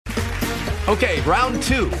Okay, round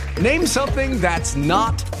two. Name something that's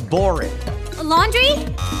not boring. A laundry?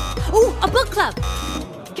 Ooh, a book club.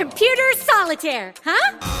 Computer solitaire,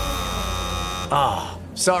 huh? Ah,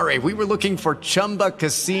 sorry, we were looking for Chumba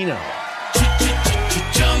Casino.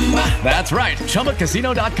 That's right,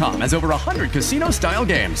 ChumbaCasino.com has over 100 casino-style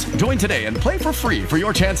games. Join today and play for free for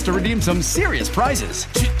your chance to redeem some serious prizes.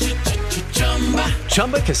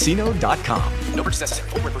 ChumbaCasino.com. No purchase necessary.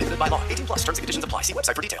 Void where prohibited by law. 18+ terms and conditions apply. See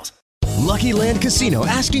website for details. Lucky Land Casino,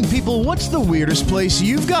 asking people, what's the weirdest place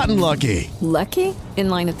you've gotten lucky? Lucky? In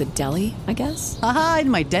line at the deli, I guess? Aha, in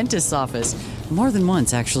my dentist's office. More than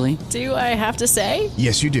once, actually. Do I have to say?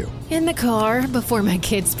 Yes, you do. In the car before my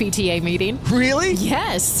kids' PTA meeting. Really?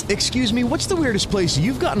 Yes. Excuse me, what's the weirdest place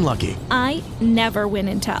you've gotten lucky? I never win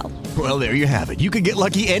and tell. Well, there you have it. You can get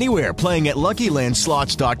lucky anywhere, playing at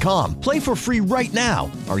LuckyLandSlots.com. Play for free right now.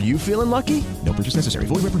 Are you feeling lucky? No purchase necessary.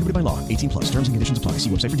 Void where prohibited by law. 18+. Terms and conditions apply. See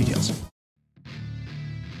website for details.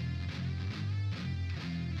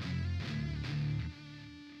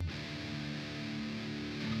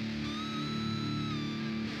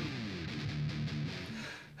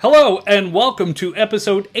 Hello and welcome to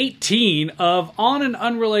episode 18 of On an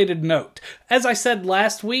Unrelated Note. As I said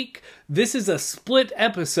last week, this is a split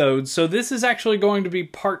episode, so this is actually going to be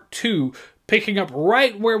part 2, picking up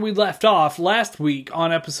right where we left off last week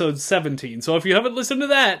on episode 17. So if you haven't listened to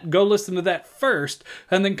that, go listen to that first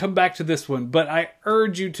and then come back to this one. But I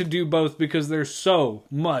urge you to do both because they're so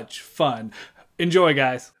much fun. Enjoy,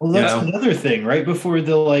 guys. Well, that's another thing. Right before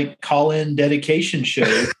the call-in dedication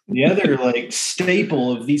show, the other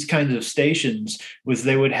staple of these kinds of stations was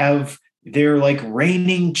they would have their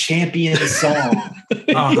reigning champion song.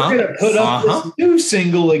 You're gonna put up this new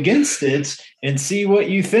single against it and see what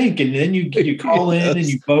you think, and then you call in and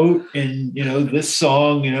you vote. And this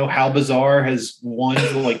song, How Bizarre has won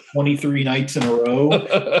for 23 nights in a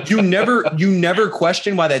row. You never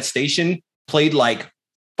question why that station played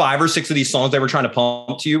 5 or 6 of these songs they were trying to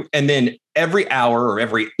pump to you. And then every hour or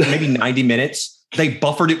every maybe 90 minutes, they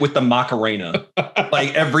buffered it with the Macarena.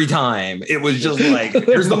 Every time. It was just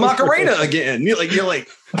here's the Macarena again. You're like,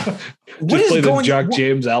 what just is play going the Jock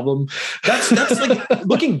James album. That's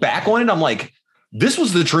looking back on it, I'm like, this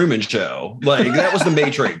was the Truman Show. That was the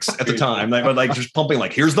Matrix at the time. Just pumping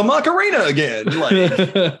here's the Macarena again.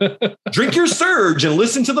 Drink your Surge and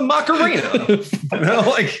listen to the Macarena.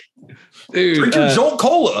 Dude, drink your Jolt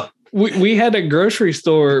Cola. We had a grocery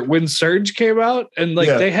store when Surge came out, and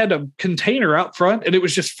they had a container out front, and it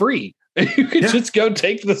was just free. You could just go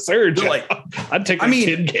take the Surge. I'd take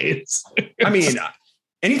 10 cans.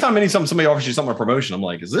 Anytime somebody offers you something on promotion, I'm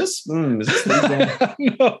like, is this legal?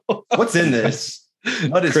 No. What's in this?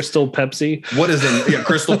 What is Crystal Pepsi? What is in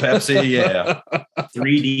Crystal Pepsi? Yeah.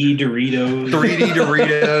 3D Doritos. 3D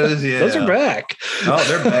Doritos. Yeah. Those are back. Oh,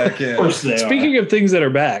 they're back. Yeah. Of course they Speaking of things that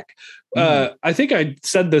are back, I think I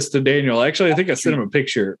said this to Daniel. Actually, I think I sent him a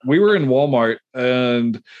picture. We were in Walmart,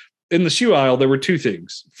 and in the shoe aisle, there were 2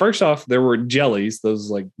 things. First off, there were jellies, those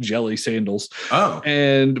jelly sandals. Oh.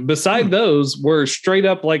 And beside those were straight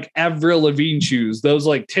up Avril Lavigne shoes. Those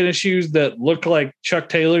tennis shoes that look like Chuck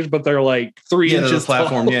Taylor's, but they're 3 inches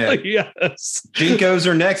platform. tall. Yeah. Yes. Jinkos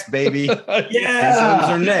are next, baby. Yeah. Those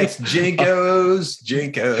are next.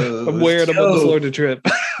 Jinkos. I'm wearing them on the Florida trip.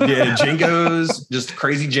 Yeah. Jinkos, just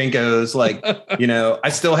crazy Jinkos. I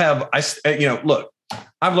still have, look,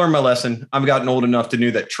 I've learned my lesson. I've gotten old enough to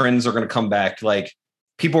know that trends are going to come back.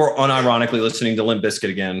 People are unironically listening to Limp Bizkit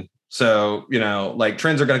again. So,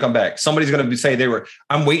 trends are going to come back. Somebody's going to say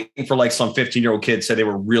I'm waiting for some 15-year-old kid said they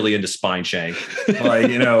were really into Spine Shank,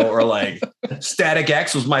 or Static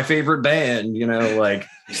X was my favorite band,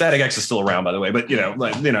 Static X is still around, by the way, but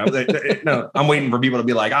no, I'm waiting for people to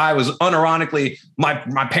be I was unironically,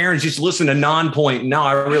 my parents used to listen to Non-Point. Now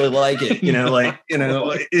I really like it.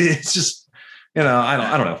 It's just,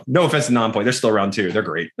 I don't know. No offense to Non-Point. They're still around too. They're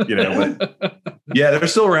great, but yeah, they're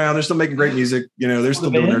still around. They're still making great music. They're still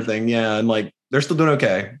doing their thing. Yeah. And they're still doing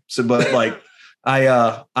okay. So, but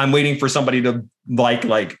I'm waiting for somebody to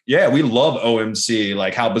yeah, we love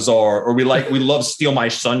OMC, How Bizarre, or we love Steal My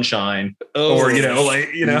Sunshine, or,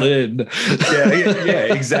 Lid.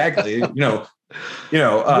 Yeah, exactly. God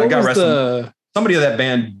rest him. Somebody of that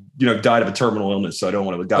band, died of a terminal illness, so I don't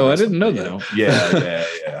want to. I didn't know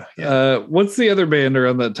that. Yeah. What's the other band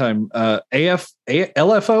around that time?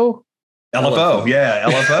 LFO? LFO, yeah.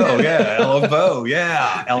 LFO, yeah. LFO,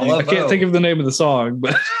 yeah. LFO. I can't think of the name of the song,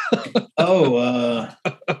 but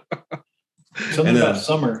something about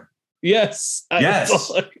summer. Yes. Yes.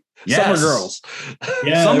 Summer Girls.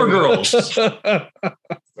 Yeah, Summer Girls.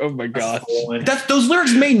 Oh my God. Those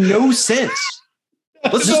lyrics made no sense.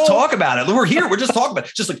 Let's just talk about it. We're here. We're just talking about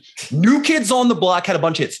it. Just like New Kids on the Block had a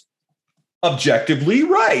bunch of hits. Objectively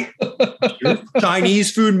right.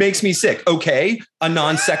 Chinese food makes me sick. Okay. A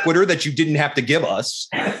non sequitur that you didn't have to give us.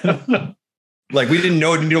 Like we didn't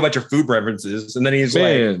know about your food preferences. And then he's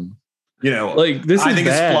like, you know, like this I think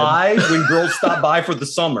bad. it's fly when girls stop by for the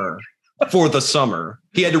summer. For the summer.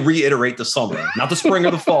 He had to reiterate the summer, not the spring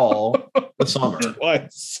or the fall, the summer.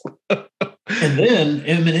 Twice. And then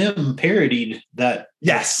Eminem parodied that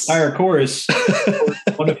entire chorus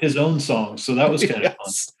for one of his own songs. So that was kind of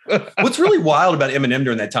fun. What's really wild about Eminem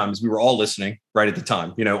during that time is we were all listening right at the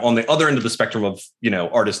time, you know, on the other end of the spectrum of, you know,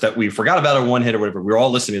 artists that we forgot about or one hit or whatever. We were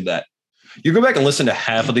all listening to that. You go back and listen to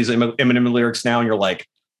half of these Eminem lyrics now and you're like,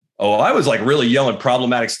 oh, I was like really yelling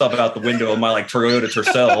problematic stuff out the window of my like Toyota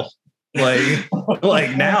Tercel.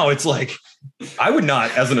 Like now it's like I would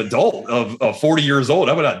not, as an adult of 40 years old,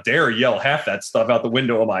 I would not dare yell half that stuff out the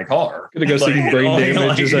window of my car. Gonna go see brain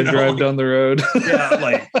damage as I drive down the road. Yeah,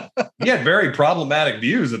 like he had very problematic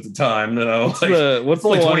views at the time. You know, what's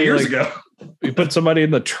only the 20 years ago. You put somebody in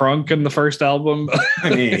the trunk in the first album. I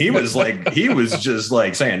mean, he was just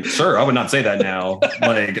like saying, "Sir, I would not say that now."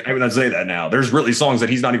 Like, I would not say that now. There's really songs that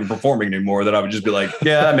he's not even performing anymore that I would just be like,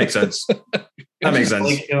 "Yeah, that makes sense." That makes sense.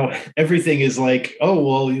 Like, you know, everything is like, oh,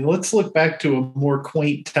 well, let's look back to a more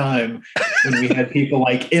quaint time when we had people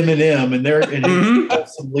like Eminem and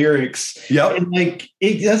some lyrics. Yep. And like,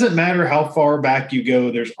 it doesn't matter how far back you go.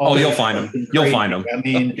 There's always you'll find them. You'll find them. I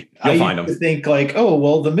mean, you'll find them. Think like, oh,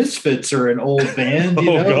 well, the Misfits are an old band.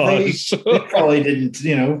 You know, they probably didn't,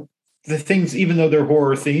 you know, the things, even though they're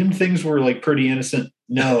horror themed, things were like pretty innocent.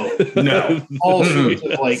 No. All sorts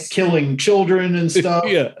of like killing children and stuff.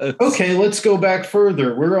 Yeah. Okay, let's go back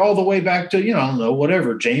further. We're all the way back to, you know, I don't know,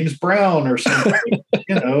 whatever, James Brown or something.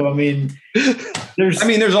 You know, I mean,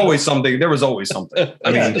 there's always something. There was always something.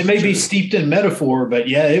 I mean, it may be steeped in metaphor, but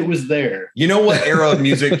yeah, it was there. You know what era of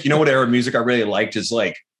music? I really liked is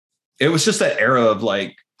like, it was just that era of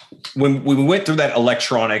like, when we went through that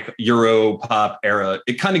electronic Euro pop era,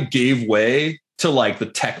 it kind of gave way to like the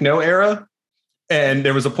techno era. And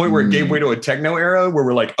there was a point where it gave way to a techno era where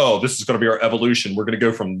we're like, oh, this is going to be our evolution. We're going to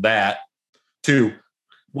go from that to,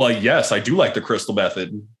 well, yes, I do like the Crystal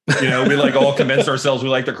Method. You know, we like all convinced ourselves we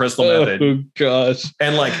like the Crystal Method. Oh, gosh.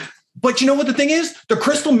 And like, but you know what the thing is? The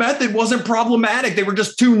Crystal Method wasn't problematic. They were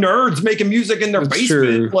just two nerds making music in their basement.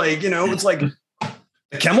 True. Like, you know, it's like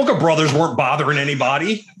the Chemical Brothers weren't bothering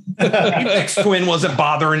anybody. Apex Twin wasn't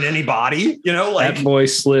bothering anybody. You know, like Fatboy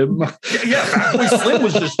Slim. Yeah, Fatboy Slim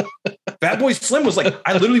was just. Fatboy Slim was like,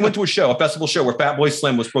 I literally went to a festival show where Fatboy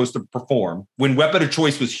Slim was supposed to perform when Weapon of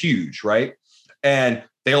Choice was huge, right? And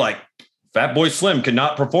they're like, Fatboy Slim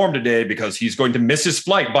cannot perform today because he's going to miss his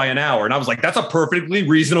flight by an hour. And I was like, that's a perfectly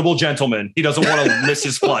reasonable gentleman. He doesn't want to miss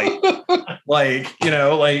his flight. Like, you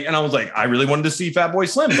know, like, and I was like, I really wanted to see Fatboy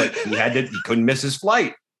Slim, but he couldn't miss his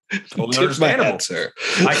flight. Totally understandable.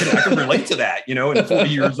 I can relate to that, you know, at 40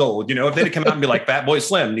 years old. You know, if they'd come out and be like, Fatboy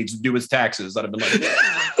Slim needs to do his taxes, I'd have been like,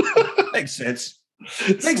 yeah, makes sense.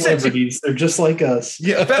 Makes sense. They're just like us.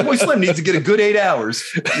 Yeah, Fatboy Slim needs to get a good 8 hours.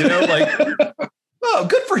 You know, like, oh,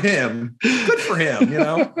 good for him. Good for him, you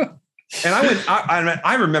know. And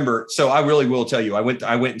I remember, so I really will tell you, I went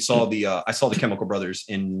and saw the Chemical Brothers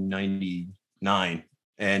in '99.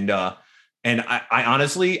 And I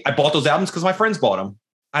honestly, I bought those albums because my friends bought them.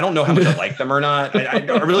 I don't know how much I like them or not. I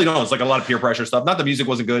really don't. It's like a lot of peer pressure stuff. Not the music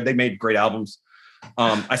wasn't good. They made great albums.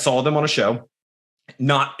 I saw them on a show,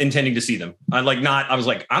 not intending to see them. I was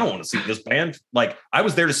like, I don't want to see this band. Like I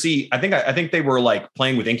was there to see, I think they were like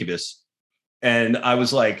playing with Incubus. And I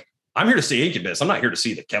was like, I'm here to see Incubus. I'm not here to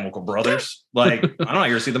see the Chemical Brothers. Like, I'm not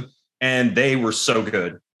here to see them. And they were so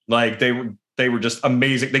good. Like they were just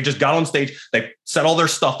amazing. They just got on stage. They set all their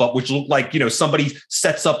stuff up, which looked like, you know, somebody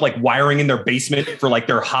sets up like wiring in their basement for like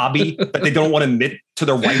their hobby that they don't want to admit to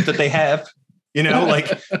their wife that they have. You know,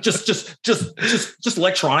 like just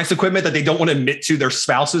electronics equipment that they don't want to admit to their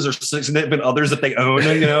spouses or significant others that they own,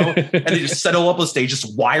 you know, and they just settle up on stage,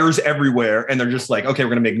 just wires everywhere. And they're just like, okay,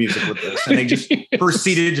 we're going to make music with this. And they just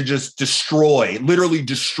proceeded to just literally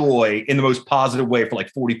destroy in the most positive way for like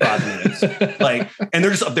 45 minutes. Like, and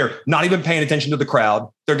they're just up there, not even paying attention to the crowd.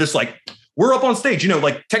 They're just like, we're up on stage, you know,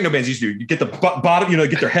 like techno bands used to do. You get the bottom, you know,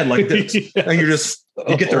 get their head like this, and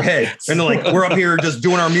you get their head, and they're like, we're up here just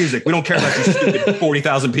doing our music. We don't care about these stupid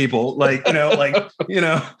 40,000 people, like, you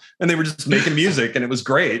know, and they were just making music, and it was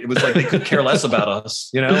great. It was like they could care less about us,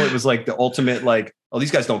 you know. It was like the ultimate, like, oh, these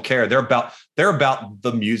guys don't care. They're about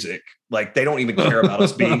the music. Like they don't even care about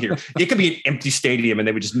us being here. It could be an empty stadium, and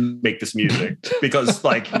they would just make this music because,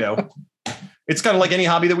 like, you know. it's kind of like any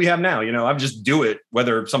hobby that we have now. You know, I just do it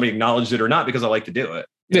whether somebody acknowledged it or not because I like to do it.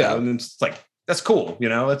 You know? And it's like that's cool. You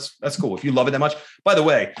know, that's cool if you love it that much. By the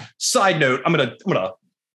way, side note, I'm gonna.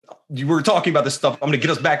 You were talking about this stuff. I'm gonna get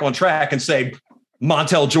us back on track and say,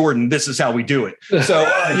 Montel Jordan, this is how we do it. So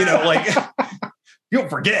you know, like you don't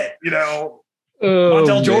forget. You know,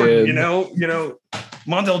 Montel Jordan. You know.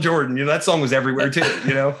 Montel Jordan, you know, that song was everywhere too,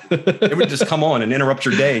 you know. It would just come on and interrupt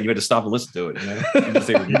your day and you had to stop and listen to it, you know.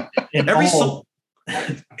 Every song.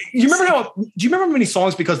 Do you remember how many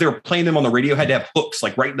songs, because they were playing them on the radio, had to have hooks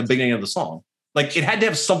like right in the beginning of the song? Like it had to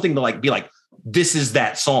have something to like be like, this is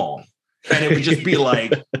that song. And it would just be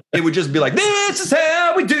like, this is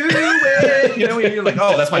how we do it. You know, and you're like,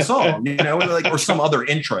 oh, that's my song, you know, like, or some other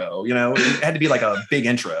intro, you know, it had to be like a big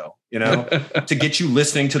intro, you know, to get you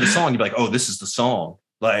listening to the song. You'd be like, oh, this is the song.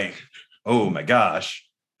 Like, oh my gosh,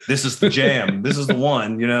 this is the jam. This is the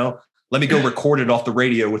one, you know, let me go record it off the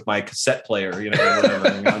radio with my cassette player, you know, whatever,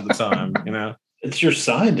 at the time, you know. It's your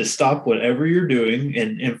sign to stop whatever you're doing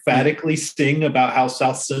and emphatically sing about how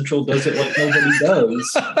South Central does it like nobody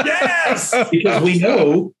does. Yes! Because we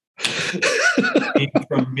know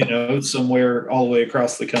from, you know, somewhere all the way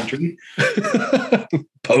across the country.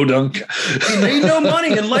 Podunk. He made no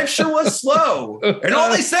money and life sure was slow. And all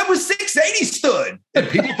they said was 680 stood. And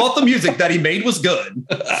people thought the music that he made was good.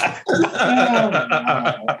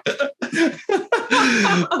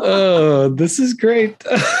 Oh, this is great.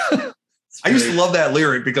 I used to love that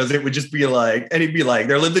lyric because it would just be like, and he'd be like,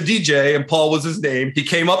 there lived the DJ and Paul was his name. He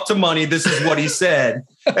came up to money. This is what he said.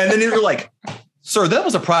 And then you're like, sir, that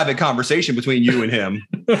was a private conversation between you and him.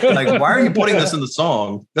 Like, why are you putting this in the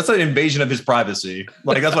song? That's an invasion of his privacy.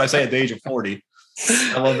 Like, that's what I say at the age of 40.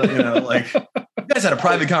 I love that, you know, like, you guys had a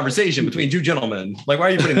private conversation between two gentlemen. Like, why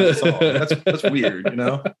are you putting that in the song? That's weird, you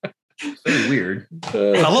know? It's very weird.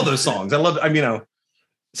 I love those songs. You know,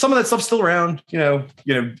 some of that stuff's still around, you know,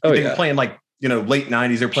 they're playing like, you know, late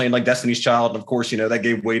 90s, they're playing like Destiny's Child. And of course, you know, that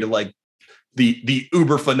gave way to like the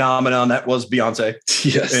Uber phenomenon that was Beyonce.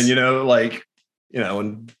 Yes. And, you know, like, you know,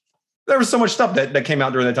 and there was so much stuff that came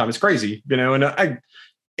out during that time. It's crazy, you know, and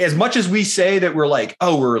as much as we say that we're like,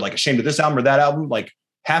 oh, we're like ashamed of this album or that album, like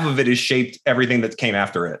half of it has shaped everything that came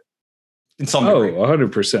after it in some degree.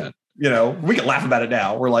 100%. You know, we can laugh about it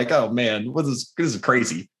now. We're like, oh man, this is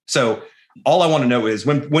crazy. So all I want to know is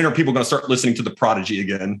when are people going to start listening to The Prodigy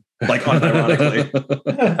again? Like unironically.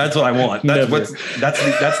 That's what I want. That's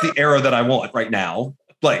the era that I want right now.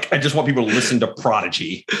 Like, I just want people to listen to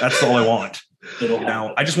Prodigy. That's all I want. You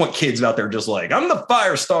know, I just want kids out there just like, I'm the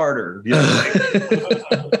fire starter. You know,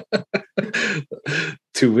 like,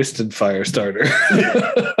 Twisted fire starter.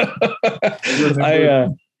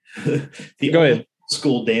 Go ahead.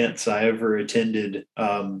 School dance I ever attended,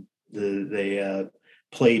 they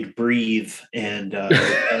played Breathe and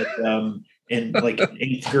in like an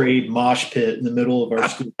 8th grade mosh pit in the middle of our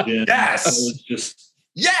school gym. Yes. It was just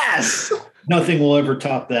yes. Nothing will ever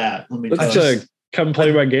top that. Let me Let's tell you. come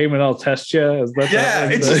play my game and I'll test you. Breeze's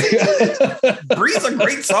a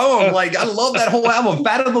great song. Like, I love that whole album.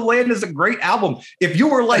 Fat of the Land is a great album. If you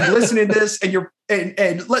were like listening to this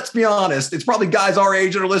and let's be honest, it's probably guys our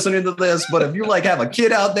age that are listening to this, but if you like have a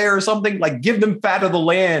kid out there or something, like give them Fat of the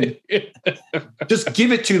Land. Just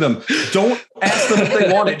give it to them. Don't ask them if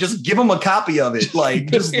they want it. Just give them a copy of it.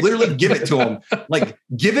 Like, just literally give it to them. Like,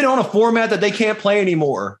 give it on a format that they can't play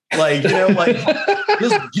anymore. Like, you know, like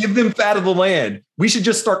just give them Fat of the Land. We should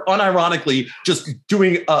just start unironically just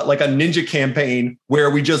doing like a ninja campaign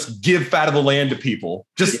where we just give Fat of the Land to people.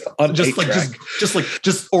 Or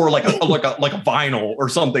like a vinyl or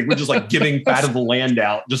something. We're just like giving Fat of the Land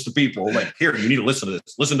out just to people. Like, here, you need to listen to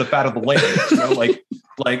this. Listen to Fat of the Land. You know,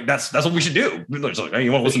 like that's what we should do. Like, hey,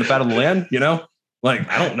 you want to listen to Fat of the Land? You know? Like,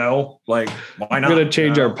 I don't know. Like, why not? I'm gonna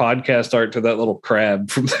change our podcast art to that little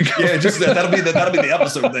crab from the just that'll be the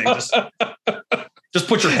episode thing. Just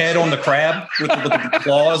put your head on the crab with the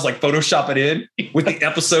claws, like Photoshop it in with the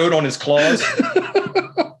episode on his claws.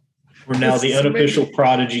 We're now the unofficial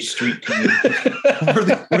Prodigy street team. we're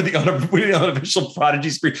the unofficial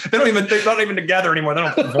Prodigy street. They're not even together anymore. They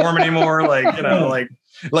don't perform anymore. Like, you know,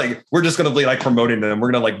 like we're just gonna be like promoting them.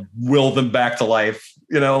 We're gonna like will them back to life.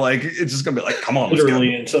 You know, like it's just gonna be like, come on,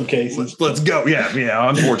 literally in some cases. Let's go. Yeah.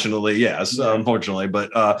 Unfortunately, yes. Unfortunately, but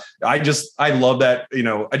I love that. You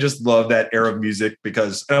know, I just love that era of music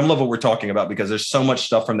because and I love what we're talking about because there's so much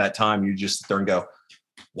stuff from that time. You just sit there and go,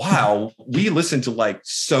 wow, we listened to like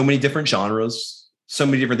so many different genres, so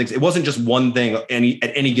many different things. It wasn't just one thing at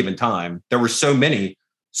any given time. There were so many.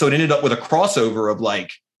 So it ended up with a crossover of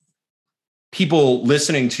like people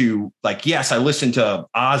listening to like, yes, I listened to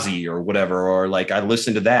Ozzy or whatever, or like I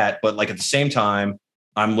listened to that. But like at the same time,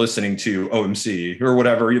 I'm listening to OMC or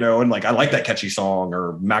whatever, and like, I like that catchy song,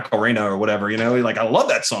 or Macarena or whatever, like, I love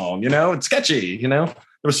that song, it's catchy,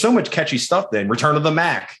 there was so much catchy stuff then. Return of the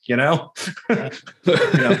Mac, I'd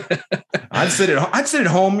sit at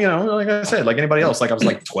home, like I said, like anybody else, like I was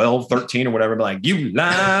like 12, 13 or whatever, but like, you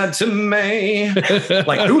lied to me.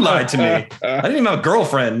 Like, who lied to me? I didn't even have a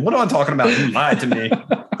girlfriend. What am I talking about? Who lied to me?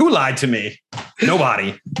 Who lied to me?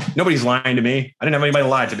 Nobody. Nobody's lying to me. I didn't have anybody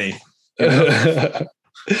lie to me.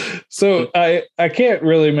 So I can't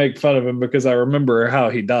really make fun of him because I remember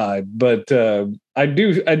how he died, but I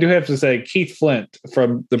do have to say Keith Flint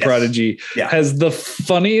from The Prodigy has the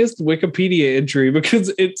funniest Wikipedia entry,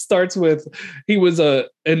 because it starts with he was an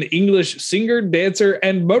English singer, dancer,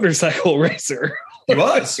 and motorcycle racer. He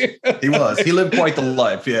was. He lived quite the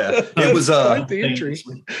life. Yeah. It was quite the entry.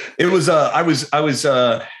 It was I was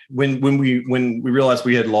when we realized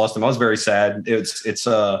we had lost him, I was very sad.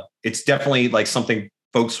 It's definitely like something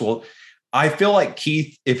folks will. I feel like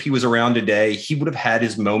Keith, if he was around today, he would have had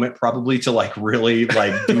his moment probably to like really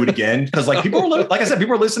like do it again. Because like people are, like I said,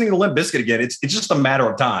 people are listening to Limp Bizkit again. It's just a matter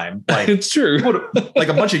of time. Like it's true. Like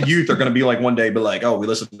a bunch of youth are going to be like one day, but like, oh, we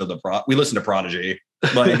listened to Prodigy.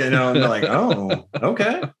 Like, and they're like, oh,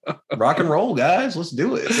 okay, rock and roll, guys, let's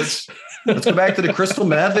do it. Let's go back to the Crystal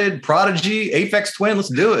Method, Prodigy, Aphex Twin. Let's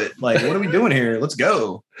do it. Like, what are we doing here? Let's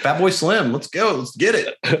go. Fatboy Slim. Let's go. Let's get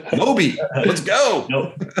it. Moby. Let's go.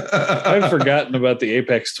 I've forgotten about the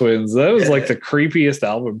Apex Twins. That was like the creepiest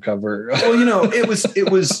album cover. Well, it was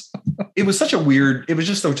such a weird. It was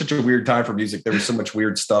just such a weird time for music. There was so much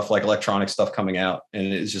weird stuff, like electronic stuff coming out, and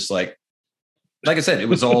it's just like I said, it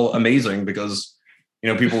was all amazing because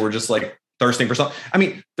people were just like thirsting for something. I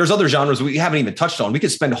mean, there's other genres we haven't even touched on. We could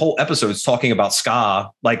spend whole episodes talking about ska.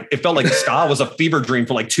 Like it felt like ska was a fever dream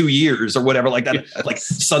for like 2 years or whatever like that. Yes. Like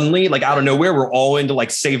suddenly, like out of nowhere, we're all into like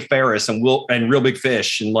Save Ferris and Real Big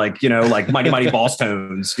Fish and like, like Mighty Mighty Boss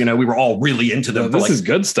Tones. We were all really into them. This is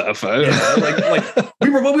good stuff. Like we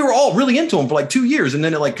were all really into them for like 2 years. And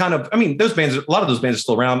then it like kind of, I mean, a lot of those bands are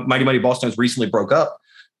still around. Mighty Mighty Boss Tones recently broke up.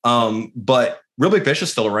 But Real Big Fish is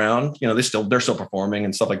still around. They're still performing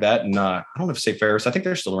and stuff like that. And I don't know if Save Ferris, I think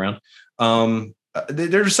they're still around.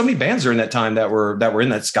 There's so many bands during that time that were in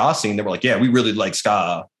that ska scene that were like, yeah, we really like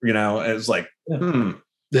ska. And it's like, do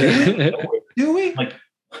we? Like,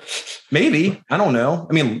 maybe, I don't know.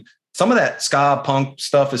 I mean, some of that ska punk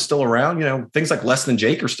stuff is still around. Things like Less Than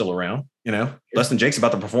Jake are still around. Less Than Jake's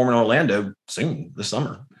about to perform in Orlando soon this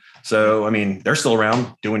summer. So I mean, they're still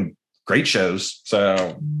around doing great shows.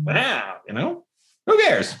 So who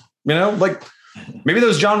cares? Like maybe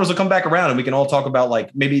those genres will come back around and we can all talk about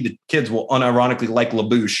like maybe the kids will unironically like La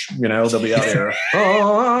Bouche. They'll be out there.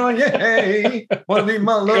 Oh yeah, wanna be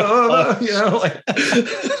my lover. Like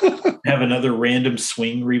have another random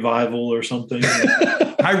swing revival or something.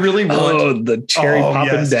 I really want the cherry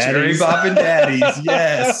poppin' daddies. Cherry poppin' daddies.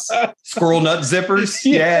 Yes. Squirrel Nut Zippers.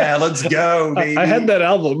 Yeah, let's go, baby. I had that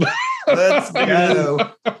album. Let's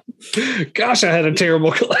go. Gosh, I had a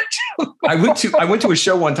terrible collection. I went to a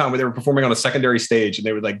show one time where they were performing on a secondary stage, and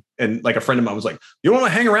they were like, and like a friend of mine was like, "You want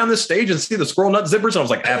to hang around this stage and see the Squirrel Nut Zippers?" And I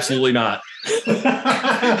was like, "Absolutely not."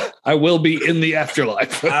 I will be in the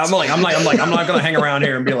afterlife. I'm not going to hang around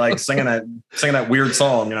here and be like singing that weird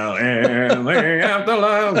song, in the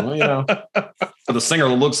afterlife, But the singer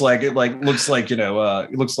looks like it looks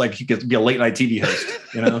like he could be a late night TV host,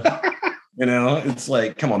 It's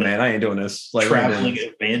like, come on, man, I ain't doing this. Like traveling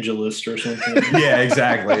evangelist or something. Yeah,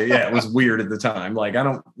 exactly. Yeah, it was weird at the time. Like,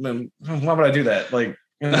 why would I do that? Like,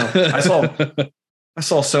 I saw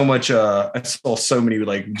so much. I saw so many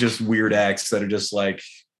like just weird acts that are just like,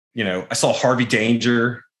 I saw Harvey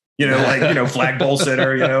Danger. Flagpole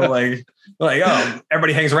sitter. Like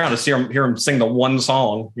everybody hangs around to hear him sing the one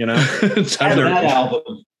song. That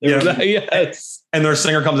album. Yes. And their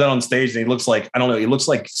singer comes out on stage and he looks like, I don't know, he looks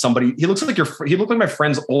like my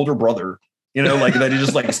friend's older brother, like that he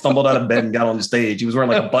just like stumbled out of bed and got on the stage. He was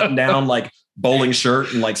wearing like a button down, like bowling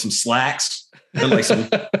shirt and like some slacks and like some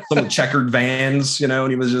checkered Vans,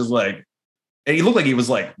 and he was just like, and he looked like he was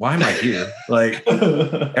like, why am I here? Like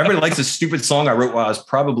everybody likes this stupid song I wrote while I was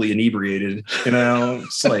probably inebriated,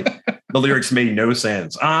 It's like the lyrics made no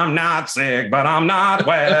sense. I'm not sick, but I'm not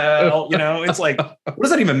well. It's like, what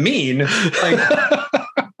does that even mean?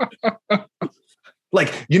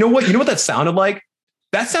 Like, you know what that sounded like?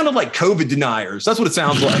 That sounded like COVID deniers. That's what it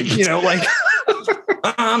sounds like. Like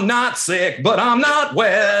I'm not sick, but I'm not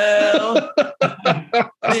well.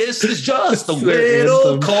 This is just a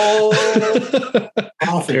little cold.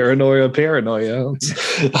 Paranoia. Please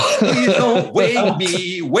don't wake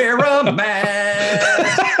me. Wear a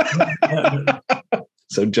mask.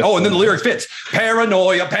 So just and then the lyric fits.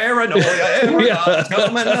 Paranoia, everyone's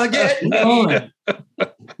coming to get me.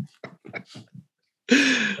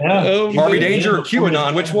 Harvey Danger or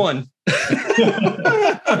QAnon, which one?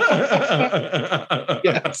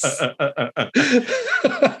 Yes.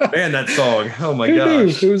 Man, that song. Oh my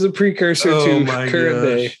gosh. It was a precursor to current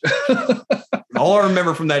day. All I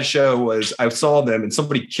remember from that show was I saw them and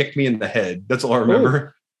somebody kicked me in the head. That's all I remember. Ooh.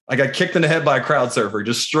 I got kicked in the head by a crowd surfer,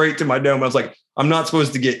 just straight to my dome. I was like, I'm not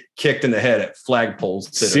supposed to get kicked in the head at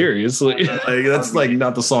flagpoles. Seriously. That's like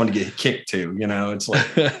not the song to get kicked to, It's like,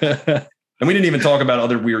 and we didn't even talk about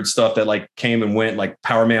other weird stuff that like came and went, like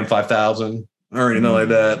Power Man 5000 or anything like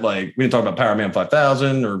that. Like we didn't talk about Power Man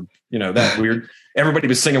 5000 or, that weird. Everybody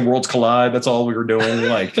was singing Worlds Collide. That's all we were doing.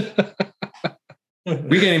 Like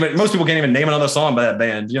most people can't even name another song by that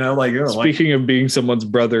band, Speaking of being someone's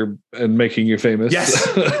brother and making you famous. Yes.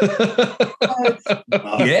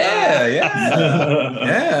 Yeah,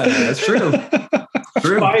 that's true.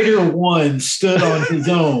 Spider One stood on his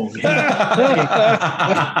own.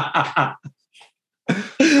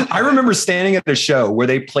 I remember standing at a show where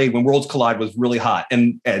they played when Worlds Collide was really hot,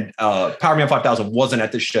 and Power Man 5000 wasn't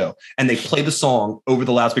at the show, and they played the song over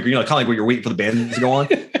the loudspeaker. Kind of like where you're waiting for the band to go on.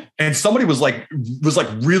 And somebody was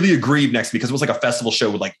really aggrieved next to me because it was like a festival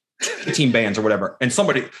show with like 15 bands or whatever. And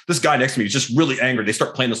this guy next to me is just really angry. They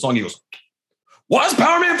start playing the song. He goes, "Why is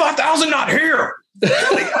Power Man 5000 not here?"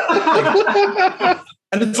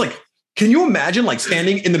 And it's like, can you imagine like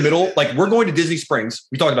standing in the middle? Like we're going to Disney Springs.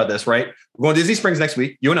 We talked about this, right? We're going to Disney Springs next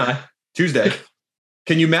week. You and I, Tuesday.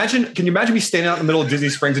 Can you imagine me standing out in the middle of Disney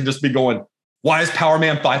Springs and just be going, "Why is Power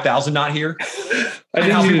Man 5000 not here?"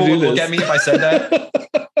 And how people would look at me if I said that.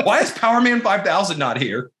 Why is Power Man 5000 not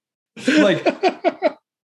here? Like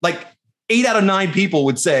 8 out of 9 people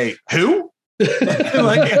would say, "Who?"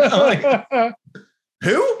 like,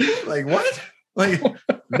 who? Like what? Like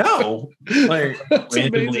no. Like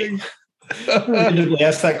randomly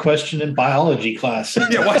ask that question in biology class.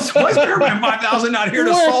 Yeah, why is Power Man 5000 not here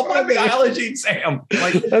to solve my biology exam?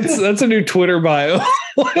 Like that's a new Twitter bio.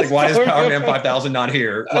 Like, why is Power Man 5000 not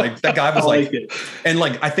here? Like that guy was like and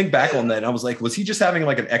like I think back on that and I was like, was he just having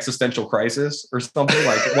like an existential crisis or something?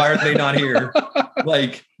 Like, why are they not here?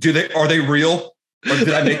 Like, are they real? Or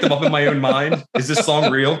did I make them up in my own mind? Is this song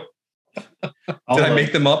real? Did I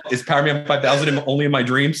make them up? Is Power Man 5000 only in my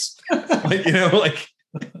dreams? Like,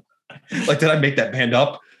 like, did I make that band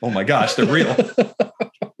up? Oh my gosh, they're real.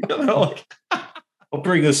 I'll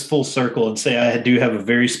bring this full circle and say I do have a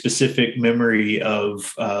very specific memory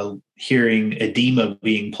of hearing Edema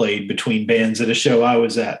being played between bands at a show I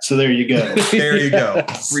was at. So there you go. There you go.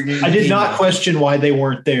 I did not question why they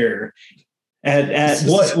weren't there. At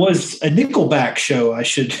what was a Nickelback show, I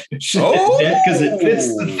should admit, because it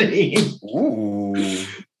fits the theme. Ooh.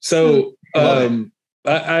 So I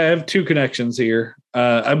have two connections here.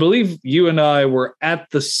 I believe you and I were at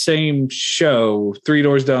the same show, Three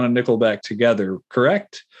Doors Down and Nickelback together,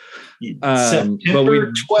 correct?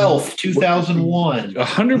 September 12th, 2001.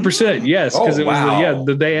 100%, yes, because it was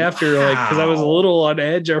the day after, because I was a little on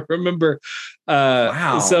edge. I remember.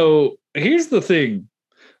 So here's the thing.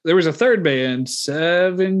 There was a third band,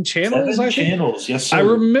 Seven Channels. Channels, yes, sir. I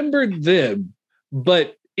remembered them,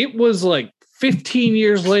 but it was like 15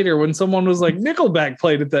 years later when someone was like, Nickelback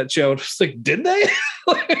played at that show. And I was like, did they?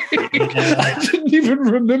 I didn't even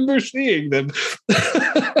remember seeing them.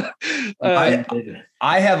 I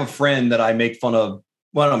have a friend that I make fun of.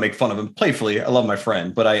 Well, I don't make fun of him playfully. I love my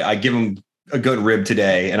friend, but I give him a good rib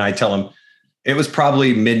today. And I tell him it was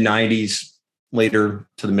probably mid-90s, later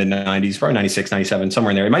to the mid-90s, probably 96, 97,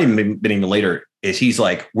 somewhere in there. It might even been even later. He's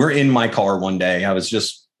like, we're in my car one day. I was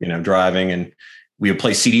just, driving and we would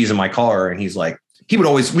play CDs in my car. And he's like, we'd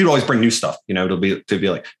always bring new stuff, to be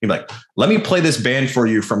like, he'd be like, let me play this band for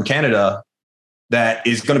you from Canada that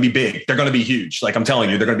is going to be big. They're going to be huge. Like I'm telling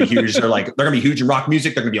you, they're going to be huge. They're going to be huge in rock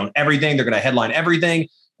music. They're going to be on everything. They're going to headline everything.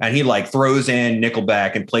 And he like throws in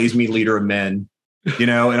Nickelback and plays me Leader of Men, and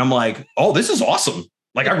I'm like, oh, this is awesome.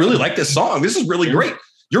 Like, I really like this song. This is really great.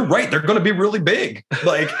 You're right. They're going to be really big.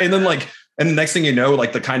 And the next thing you know,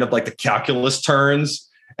 like the kind of like the calculus turns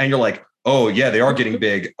and you're like, oh yeah, they are getting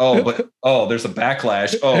big. Oh, but there's a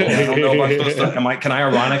backlash. Oh, I don't know if I'm supposed to, can I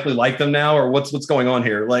ironically like them now or what's going on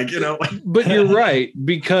here? But you're right,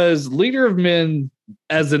 because Leader of Men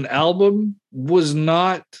as an album was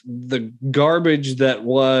not the garbage that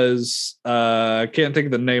was, I can't think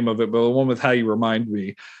of the name of it, but the one with How You Remind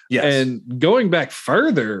Me. Yes. And going back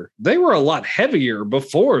further, they were a lot heavier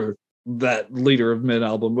before that Leader of Men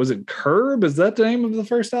album. Was it Curb? Is that the name of the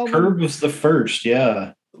first album? Curb was the first,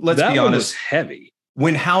 yeah. Let's be honest. Was heavy.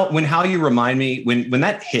 When How You Remind Me, when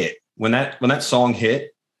that hit, when that song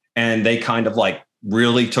hit and they kind of like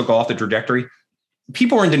really took off the trajectory,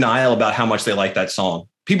 people were in denial about how much they liked that song.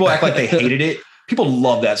 People act like they hated it. People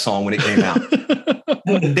loved that song when it came out.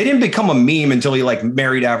 They didn't become a meme until he like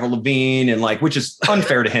married Avril Lavigne and like, which is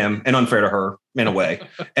unfair to him and unfair to her in a way.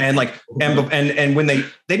 And like, and when they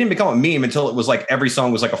didn't become a meme until it was like every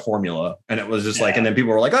song was like a formula, and it was just like, and then people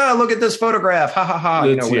were like, oh, look at this photograph, ha ha ha,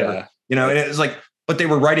 you know, whatever. You know, and it was like, but they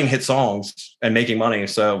were writing hit songs and making money.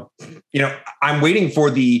 So, you know, I'm waiting for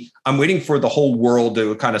the whole world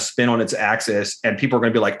to kind of spin on its axis, and people are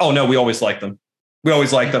going to be like, oh no, we always liked them. We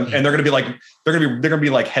always like them. And they're going to be like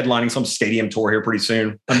headlining some stadium tour here pretty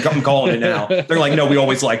soon. I'm calling it now. They're like, no, we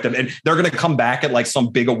always liked them. And they're going to come back at like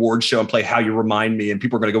some big award show and play How You Remind Me. And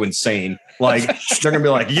people are going to go insane. Like they're going to be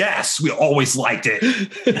like, yes, we always liked it.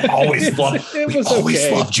 Always loved it. We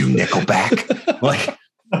always loved you, Nickelback.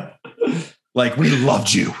 Like we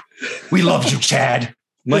loved you. We loved you, Chad.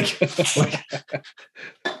 Like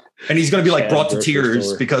and he's going to be like brought to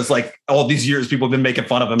tears because like all these years people have been making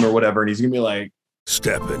fun of him or whatever. And he's going to be like,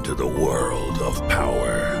 step into the world of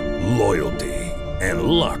power, loyalty, and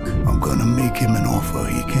luck. I'm going to make him an offer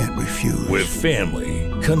he can't refuse. With family,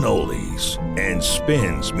 cannolis, and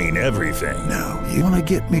spins mean everything. Now, you want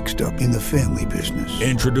to get mixed up in the family business.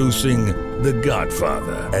 Introducing The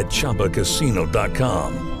Godfather at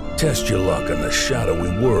ChumbaCasino.com. Test your luck in the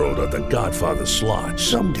shadowy world of The Godfather slot.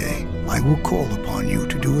 Someday, I will call upon you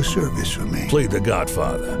to do a service for me. Play The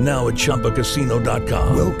Godfather, now at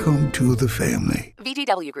ChumbaCasino.com. Welcome to the family.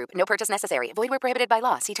 VGW Group. No purchase necessary. Void where prohibited by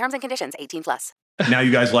law. See terms and conditions. 18+. Now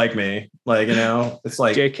you guys like me. Like, you know, it's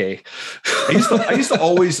like... JK. I used to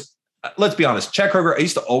always... Let's be honest. Chad Kroeger, I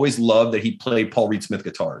used to always love that he played Paul Reed Smith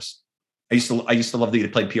guitars. I used to love that he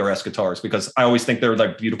played PRS guitars because I always think they're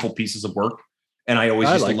like beautiful pieces of work. And I always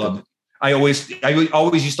used to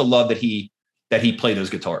love that he played those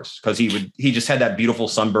guitars because he just had that beautiful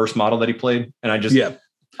sunburst model that he played. And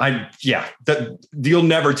you'll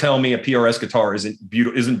never tell me a PRS guitar isn't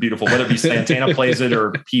beautiful, whether it be Santana plays it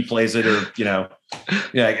or he plays it or, you know,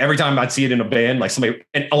 yeah. Every time I'd see it in a band, like somebody,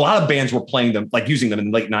 and a lot of bands were playing them, like using them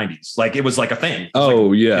in the late 90s. Like it was like a thing. Oh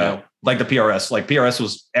like, yeah. You know, like the PRS, like PRS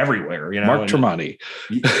was everywhere, you know. Mark Tremonti.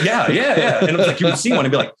 Yeah. And it was like you would see one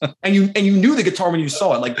and be like, and you knew the guitar when you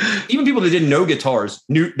saw it. Like even people that didn't know guitars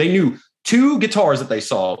knew two guitars that they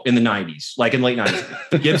saw in the 90s, like in late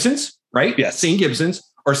 90s. Gibsons, right? Yeah. Seeing Gibsons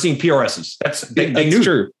or seeing PRSs. They knew.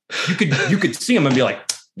 True. You could see them and be like,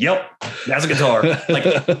 yep, that's a guitar. Like,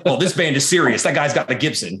 oh, this band is serious. That guy's got the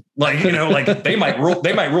Gibson. Like, you know, like they might rule.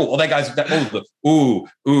 Oh, that guy's that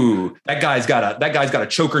guy's got a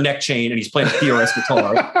choker neck chain and he's playing a PRS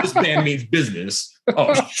guitar. This band means business.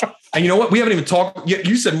 Oh, and you know what? We haven't even talked.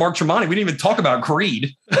 You said Mark Tremonti. We didn't even talk about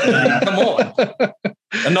Creed. Come on,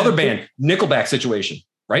 another band, Nickelback situation,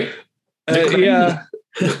 right? Yeah,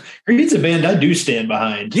 Creed's a band I do stand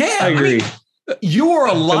behind. Yeah, I agree. You were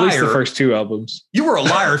a liar. At least the first two albums. You were a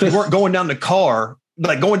liar if you weren't going down the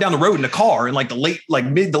road in a car in like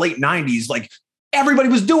mid to late 90s. Like everybody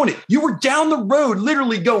was doing it. You were down the road,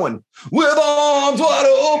 literally going with arms wide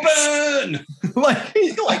open. like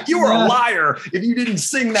you were a liar if you didn't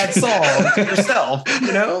sing that song to yourself.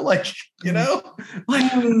 I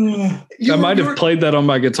might have played that on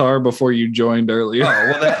my guitar before you joined earlier. Oh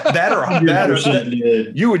well,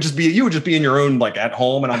 that you would just be in your own like at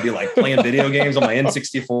home, and I'd be like playing video games on my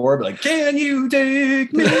N64. Be like, can you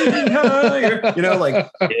take me higher? You know, like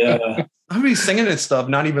yeah. I'd be singing that stuff,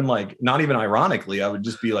 not even ironically. I would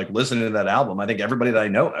just be like listening to that album. I think everybody that I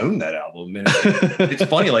know owned that album. And it's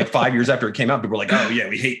funny, like 5 years after it came out, people were like, oh yeah,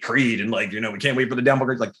 we hate Creed. And like, you know, we can't wait for the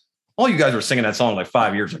downfall. Like all you guys were singing that song like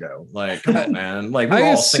 5 years ago. Like, come on, man. Like we're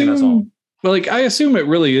all singing that song. Like, I assume it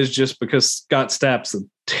really is just because Scott Stapp's a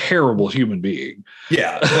terrible human being.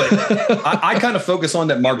 Yeah. But I kind of focus on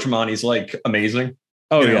that Mark Tremonti's like amazing.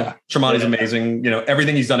 Oh yeah. Tremonti's amazing. You know,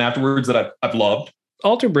 everything he's done afterwards that I've loved.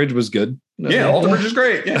 Alter Bridge was good. Yeah, Alter Bridge is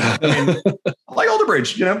great. Yeah, I mean, I like Alter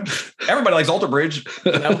Bridge. You know, everybody likes Alter Bridge.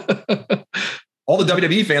 You know? All the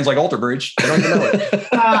WWE fans like Alter Bridge. They don't even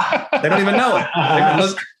know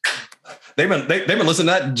it. They've been listening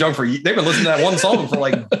to that junk they've been listening to that one song for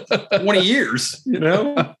like 20 years. You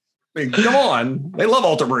know, I mean, come on, they love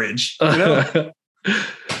Alter Bridge. You know.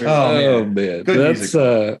 Oh man, good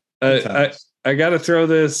that's I got to throw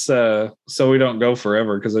this so we don't go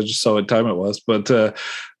forever because I just saw what time it was. But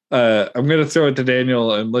I'm going to throw it to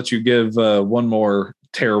Daniel and let you give one more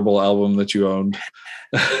terrible album that you owned.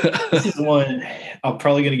 This is one I'm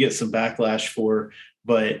probably going to get some backlash for,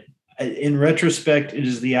 but in retrospect, it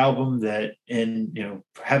is the album that, and you know,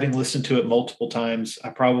 having listened to it multiple times, I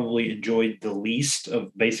probably enjoyed the least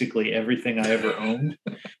of basically everything I ever owned.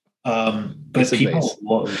 But people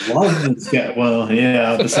love this guy. Well,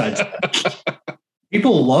 yeah, besides that.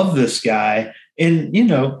 People love this guy. And,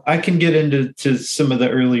 I can get into some of the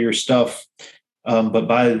earlier stuff. But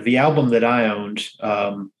by the album that I owned,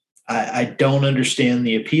 I don't understand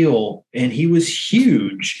the appeal. And he was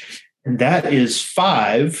huge. And that is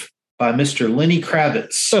 5 by Mr. Lenny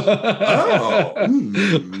Kravitz.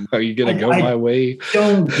 Are you going to go my way?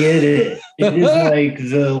 Don't get it. It is like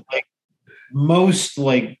the most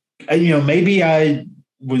maybe I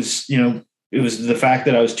was, it was the fact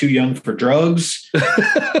that I was too young for drugs.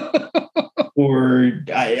 Or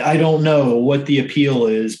I don't know what the appeal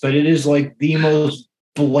is, but it is like the most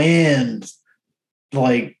bland,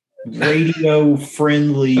 like radio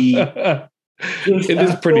friendly. It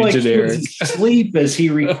is pretty generic. He was asleep as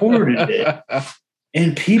he recorded it.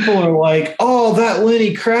 And people are like, "Oh, that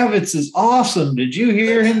Lenny Kravitz is awesome. Did you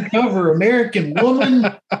hear him cover American Woman?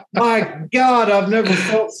 My God, I've never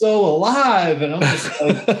felt so alive." And I'm just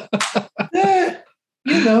like,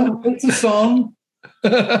 it's a song.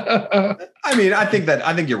 I mean, I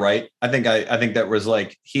think you're right. I think that was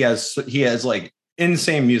like he has like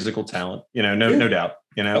insane musical talent, no doubt,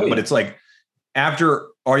 but it's like after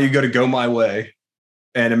Are You Gonna Go My Way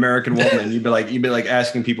and American Woman, you'd be like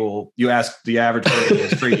asking people, you ask the average person in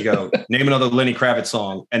the street, you go, name another Lenny Kravitz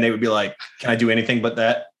song, and they would be like, can I do anything but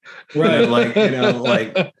that? Right.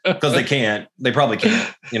 Because they probably can't,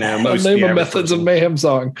 most name a Methods of Mayhem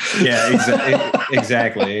song. Yeah,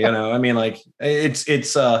 exactly. I mean, like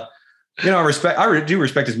it's I do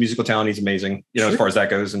respect his musical talent. He's amazing, as far as that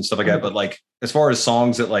goes and stuff like that. But like, as far as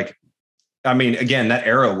songs that I mean, again, that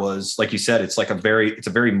era was, like you said, it's a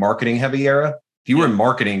very marketing heavy era. If you were in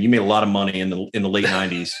marketing, you made a lot of money in the late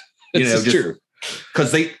 90s, true.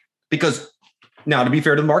 Because now, to be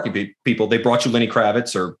fair to the marketing people, they brought you Lenny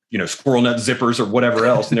Kravitz or, Squirrel Nut Zippers or whatever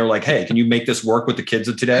else. And they're like, hey, can you make this work with the kids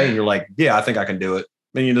of today? And you're like, yeah, I think I can do it.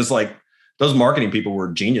 And you're just like, those marketing people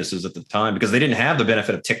were geniuses at the time because they didn't have the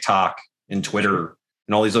benefit of TikTok and Twitter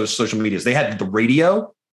and all these other social medias. They had the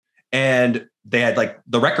radio and they had like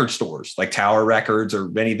the record stores, like Tower Records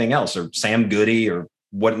or anything else, or Sam Goody or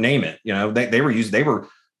name it.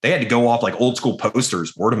 They had to go off like old school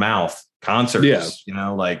posters, word of mouth, concerts,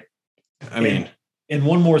 And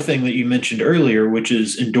one more thing that you mentioned earlier, which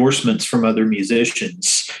is endorsements from other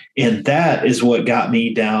musicians. And that is what got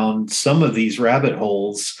me down some of these rabbit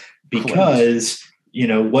holes because,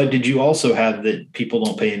 what did you also have that people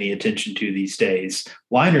don't pay any attention to these days?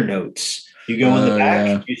 Liner notes. You go in the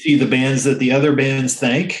back, you see the bands that the other bands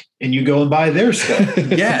thank, and you go and buy their stuff.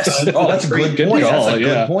 Yes. Oh, that's a good point. That's a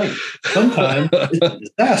good point. Sometimes it's a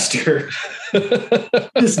disaster. You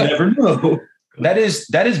just never know. That is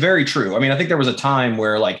very true. I mean, I think there was a time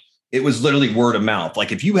where like it was literally word of mouth.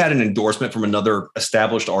 Like if you had an endorsement from another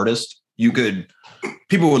established artist,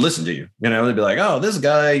 people would listen to you, they'd be like, oh, this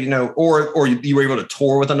guy, or you were able to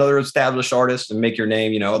tour with another established artist and make your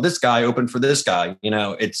name, this guy opened for this guy,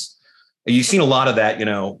 you've seen a lot of that,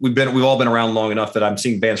 we've all been around long enough that I'm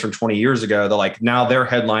seeing bands from 20 years ago. They're like, now they're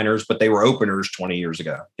headliners, but they were openers 20 years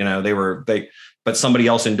ago. But somebody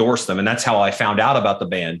else endorsed them. And that's how I found out about the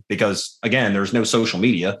band because again, there's no social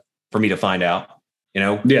media for me to find out, we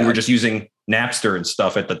were just using Napster and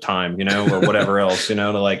stuff at the time, or whatever else,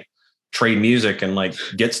 to like trade music and like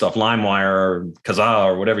get stuff, LimeWire or Kazaa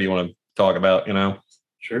or whatever you want to talk about,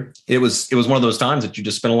 Sure. It was one of those times that you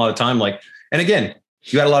just spent a lot of time like, and again,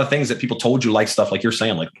 you had a lot of things that people told you like stuff like you're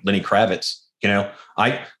saying, like Lenny Kravitz,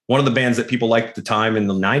 one of the bands that people liked at the time in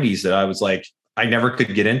the 90s that I was like, I never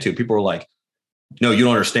could get into. People were like, no, you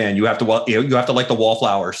don't understand. You have to like the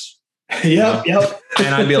Wallflowers. Yep.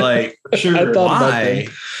 And I'd be like, sure, why?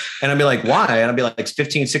 And I'd be like, why? And I'd be like,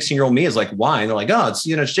 15, 16-year-old me is like, why? And they're like, oh, it's,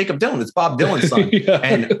 it's Jacob Dylan. It's Bob Dylan's son. Yeah.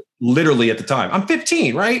 And literally at the time, I'm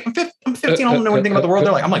 15, right? I'm 15. I don't know anything about the world.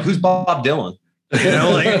 They're like, I'm like, who's Bob Dylan?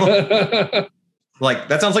 Like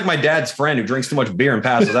that sounds like my dad's friend who drinks too much beer and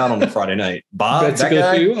passes out on a Friday night. Bob, that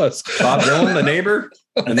guy? Bob Dylan, the neighbor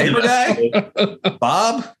guy?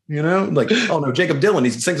 Bob, like, oh no, Jacob Dylan,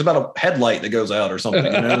 he sings about a headlight that goes out or something,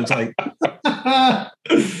 It's like,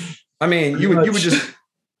 I mean, you would just,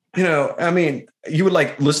 you would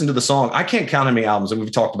like listen to the song. I can't count how many albums, and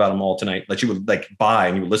we've talked about them all tonight, that you would like buy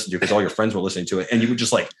and you would listen to because all your friends were listening to it. And you would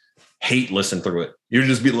just like listen through it. You'd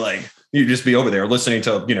just be like, you'd just be over there listening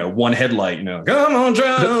to, one headlight, come on,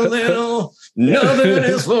 try a little, nothing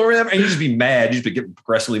is forever. And you just be mad. You just be getting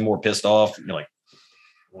progressively more pissed off. And you're like,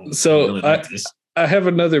 so really I have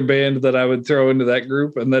another band that I would throw into that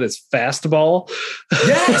group, and that is Fastball.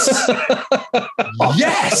 Yes.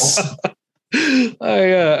 Yes.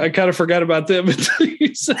 I kind of forgot about them until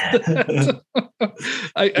you said that.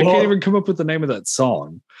 I can't even come up with the name of that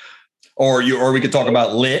song. Or we could talk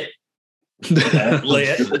about Lit.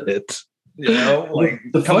 Lit. You know, like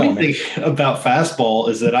the funny thing about Fastball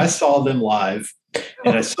is that I saw them live,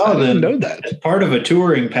 and I saw them as part of a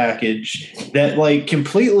touring package that like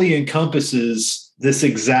completely encompasses this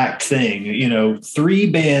exact thing. You know, 3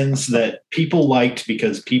 bands that people liked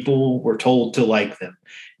because people were told to like them.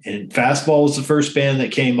 And Fastball was the first band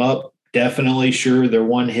that came up. Definitely, sure, they're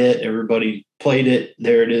one hit. Everybody played it.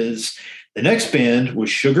 There it is. The next band was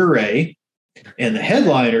Sugar Ray, and the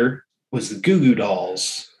headliner was the Goo Goo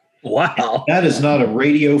Dolls. Wow. That is not a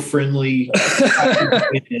radio-friendly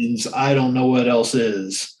bands. I don't know what else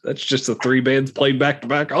is. That's just the 3 bands played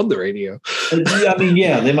back-to-back on the radio. I mean,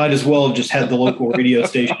 yeah, they might as well have just had the local radio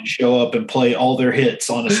station show up and play all their hits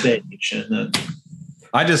on a stage. And then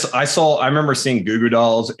I remember seeing Goo Goo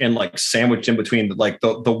Dolls and like sandwiched in between like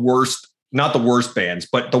the worst, not the worst bands,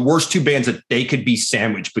 but the worst 2 bands that they could be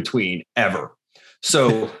sandwiched between ever.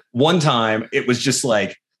 So one time it was just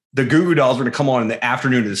like, the Goo Goo Dolls were going to come on in the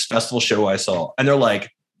afternoon of this festival show I saw. And they're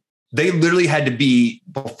like, they literally had to be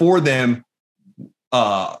before them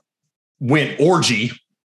went Orgy.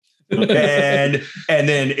 and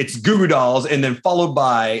then it's Goo Goo Dolls and then followed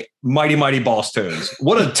by Mighty Mighty Boss Tones.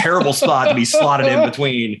 What a terrible spot to be slotted in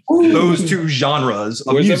between those 2 genres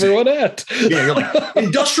of Where's music. everyone at? Yeah, you're like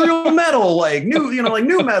industrial metal, like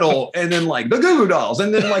new metal, and then like the Goo Goo Dolls,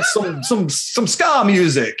 and then like some ska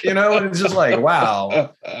music, you know, and it's just like,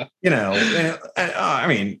 wow, you know, I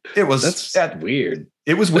mean, that's weird.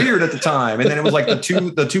 It was weird at the time. And then it was like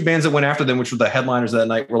the two bands that went after them, which were the headliners that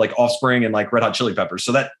night, were like Offspring and like Red Hot Chili Peppers.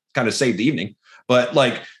 So that kind of saved the evening. But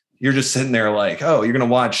like, you're just sitting there like, oh, you're going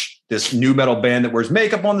to watch this new metal band that wears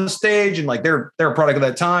makeup on the stage. And like, they're a product of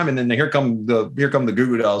that time. And then here come the Goo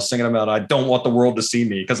Goo Dolls singing about, I don't want the world to see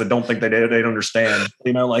me, because I don't think they'd understand,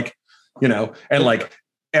 you know, like, you know, and like,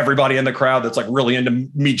 everybody in the crowd that's like really into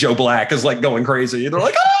Meet Joe Black is like going crazy. They're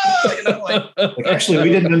like, ah! You know, like actually, we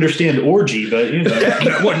didn't understand Orgy, but you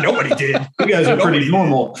know, well, nobody did. You guys are pretty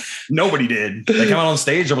normal. Nobody did. They came out on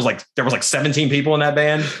stage. There was like 17 people in that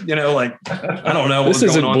band. You know, like I don't know. This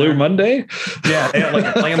isn't Blue Monday. Yeah, they had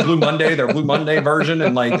like playing Blue Monday, their Blue Monday version,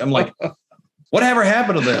 and like I'm like, whatever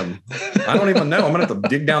happened to them? I don't even know. I'm gonna have to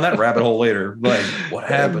dig down that rabbit hole later. Like, what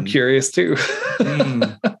happened? I'm curious too.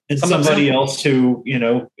 And somebody else who, you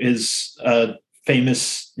know, is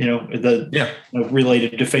famous, you know,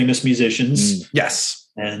 related to famous musicians. Yes.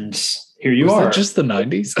 And here you are. Just the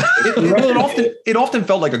 90s. It often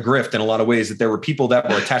felt like a grift in a lot of ways, that there were people that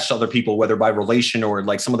were attached to other people, whether by relation or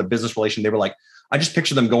like some of the business relation. They were like, I just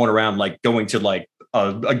picture them going around, like going to like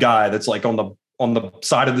a guy that's like on the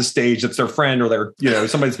side of the stage, that's their friend, or they're, you know,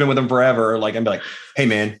 somebody that's been with them forever. Like, and be like, hey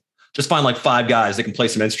man, just find like 5 guys that can play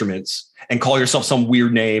some instruments and call yourself some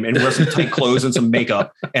weird name and wear some tight clothes and some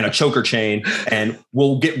makeup and a choker chain. And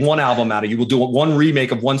we'll get 1 album out of you. We'll do 1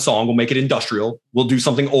 remake of 1 song. We'll make it industrial. We'll do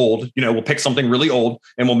something old. You know, we'll pick something really old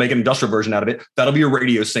and we'll make an industrial version out of it. That'll be a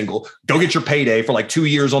radio single. Go get your payday for like 2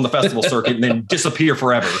 years on the festival circuit and then disappear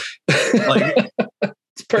forever. Like,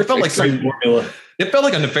 it's perfect. It felt like formula. It felt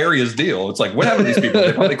like a nefarious deal. It's like, what happened to these people?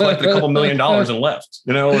 They probably collected a couple $1 million and left.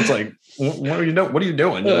 You know, it's like, what are you doing? What are you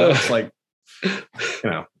doing? You know, it's like, you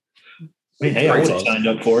know. I mean, hey, I would have signed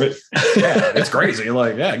up for it. Yeah, it's crazy.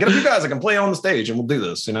 Like, yeah, get a few guys that can play on the stage and we'll do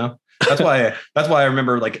this, you know? That's why I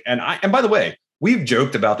remember like, and by the way, we've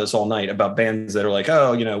joked about this all night about bands that are like,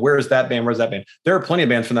 oh, you know, where's that band? Where's that band? There are plenty of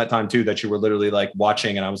bands from that time too, that you were literally like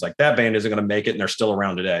watching. And I was like, that band isn't going to make it. And they're still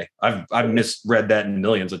around today. I've misread that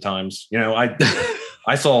millions of times. You know,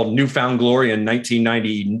 I saw Newfound Glory in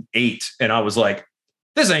 1998 and I was like,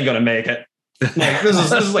 this ain't going to make it. Like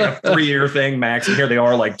this is like a 3-year thing max, and here they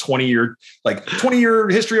are, like 20-year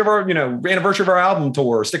history of our, you know, anniversary of our album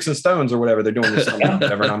tour, Sticks and Stones or whatever. They're doing this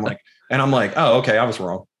whatever, and I'm like, oh, okay, I was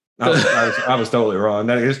wrong. I was totally wrong.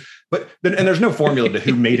 That is, but and there's no formula to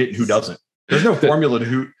who made it and who doesn't. There's no formula to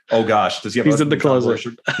who. Oh gosh, does he have? He's in the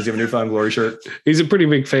closet. Does he have a Newfound Glory shirt? He's a pretty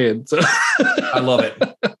big fan. So. I love it.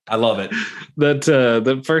 I love it.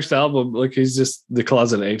 That first album, like he's just the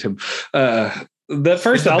closet ate him. That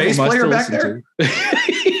first album, bass player back there.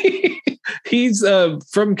 He's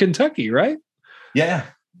from Kentucky, right? Yeah.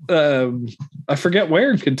 I forget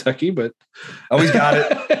where in Kentucky, but he's got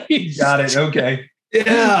it. He's got it. Okay.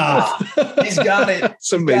 Yeah, he's got it.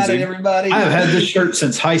 It's amazing. Got it, everybody. I've had this shirt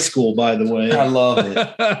since high school, by the way. I love it.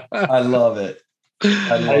 I love it.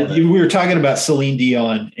 We were talking about Celine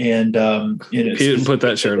Dion, and he didn't put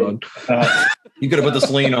that shirt on. You could have put the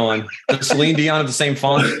Celine on. The Celine Dion at the same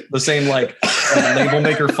font, the same like label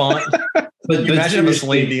maker font. But imagine a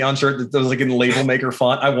Celine Dion shirt that was like in label maker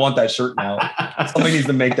font. I want that shirt now. Somebody needs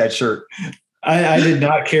to make that shirt. I did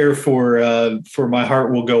not care for My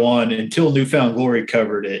Heart Will Go On until Newfound Glory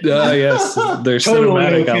covered it. Yes, they're Totally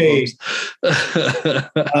cinematic okay.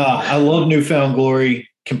 albums. I love Newfound Glory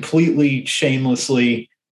completely, shamelessly.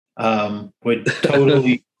 Would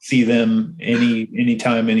totally see them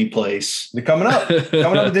anytime, any place. They're coming up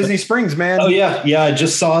to Disney Springs, man. Oh yeah, I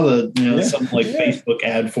just saw some Facebook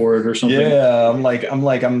ad for it or something. Yeah,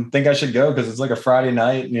 I'm think I should go because it's like a Friday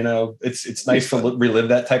night. It's nice to relive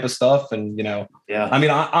that type of stuff, and yeah. I mean,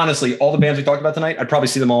 honestly, all the bands we talked about tonight, I'd probably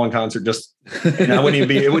see them all in concert. Just it wouldn't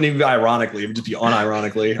even be ironically, it would just be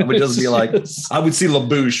unironically. I would just be like, I would see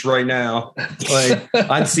LaBouche right now. Like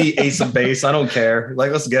I'd see Ace of Base. I don't care.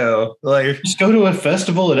 Like let's go. Like just go to a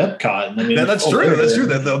festival at Epcot. I mean, that's true. That's true.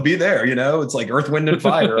 That they'll be there. It's like Earth, Wind, and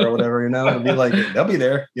Fire or whatever. It'll be like they'll be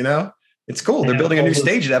there. It's cool. They're building a new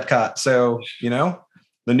stage at Epcot. So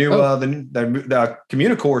the new the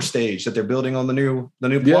Communicore stage that they're building on the new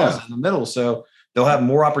plaza in the middle. So they'll have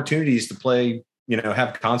more opportunities to play.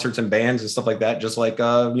 Have concerts and bands and stuff like that, just like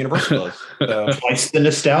Universal does. So. Twice the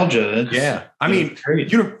nostalgia. Yeah, I mean,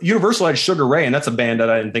 Universal had Sugar Ray, and that's a band that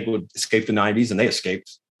I didn't think would escape the '90s, and they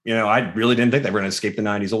escaped. I really didn't think they were going to escape the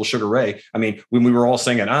 90s. Old Sugar Ray. I mean, when we were all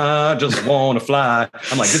singing, I just want to fly.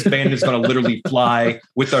 I'm like, this band is going to literally fly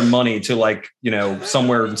with their money to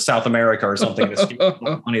somewhere in South America or something and escape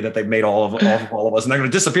the money that they've made all of us. And they're going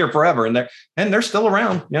to disappear forever. And they're still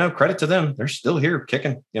around, credit to them. They're still here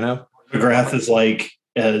kicking, McGrath is like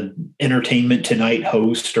an Entertainment Tonight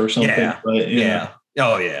host or something. Yeah. But,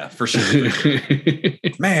 Oh yeah, for sure.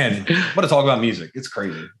 Man, what to talk about music. It's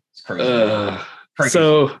crazy. It's crazy.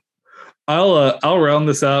 So I'll round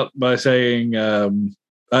this out by saying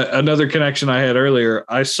another connection I had earlier.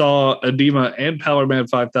 I saw Edema and Powerman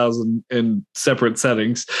 5000 in separate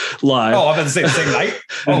settings live. Oh, I'm about to say the same night.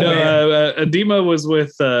 No, Edema was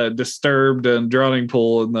with Disturbed and Drowning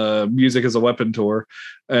Pool and the Music as a Weapon tour,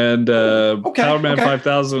 and Powerman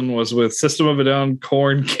 5000 was with System of a Down,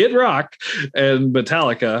 Korn, Kid Rock, and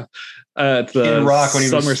Metallica at the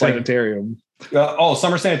Summer Sanitarium.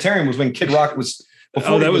 Summer Sanitarium was when Kid Rock was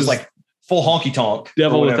before that was like full honky tonk.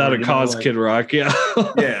 Devil Without a Cause, Kid Rock. Yeah.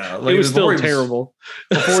 Yeah. It was still terrible.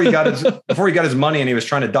 Before he got his money and he was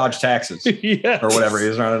trying to dodge taxes. Yes. Or whatever he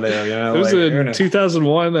was trying to do. It was in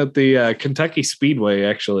 2001 at the Kentucky Speedway,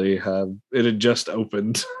 actually. It had just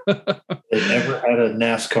opened. They never had a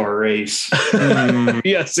NASCAR race.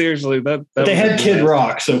 Yeah, seriously. That they had Kid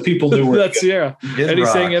Rock, so people knew where and he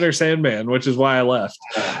sang Enter Sandman, which is why I left.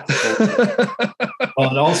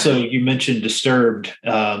 And also, you mentioned Disturbed,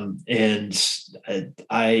 and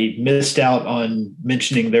I missed out on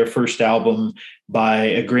mentioning their first album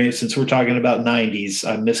by since we're talking about 90s,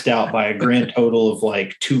 I missed out by a grand total of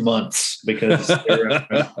like 2 months because their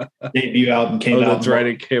debut album came out. That's right,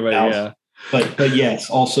 it came out, yeah. But yes,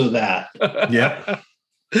 also that. Yeah.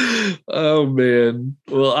 Oh man.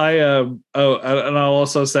 Well, and I'll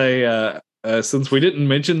also say, since we didn't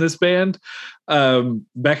mention this band,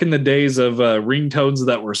 back in the days of ringtones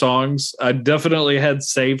that were songs, I definitely had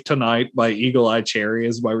 "Save Tonight" by Eagle Eye Cherry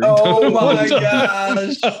as my ringtone. Oh my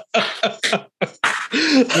gosh.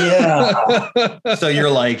 Yeah. So you're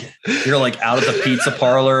like out at the pizza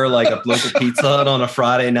parlor, like a local Pizza Hut on a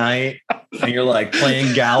Friday night, and you're like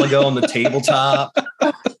playing Galaga on the tabletop.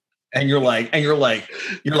 And you're like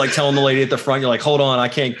telling the lady at the front, you're like, hold on, I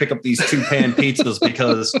can't pick up these 2-pan pizzas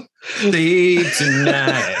because see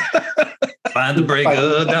tonight. By the break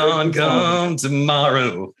of dawn, come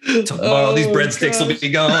tomorrow. Tomorrow these breadsticks will be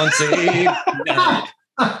gone. See tonight.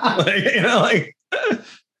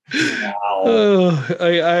 Wow.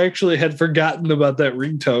 I actually had forgotten about that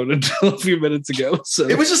ringtone until a few minutes ago. So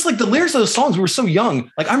it was just like the lyrics of the songs. We were so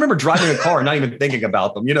young. Like I remember driving a car and not even thinking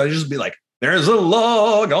about them. It'd just be like, "There's a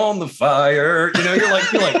log on the fire." You're like,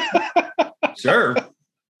 sure,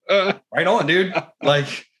 right on, dude.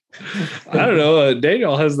 Like, I don't know.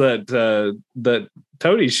 Daniel has that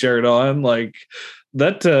Tony shirt on, like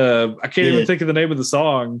that. I can't even think of the name of the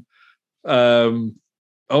song. Oh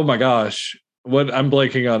my gosh. What I'm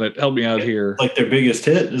blanking on it. Help me out here. Like their biggest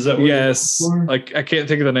hit? Is that what? Yes. Like I can't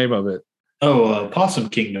think of the name of it. Oh, Possum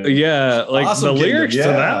Kingdom. Yeah, like Possum the lyrics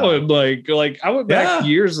Kingdom, to that one. Like I went back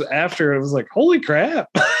years after. I was like, holy crap.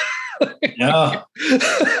 Yeah.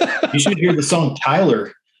 You should hear the song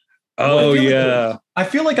Tyler. Oh yeah. I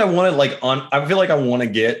feel like I want to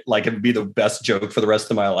get like it'd be the best joke for the rest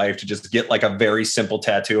of my life to just get like a very simple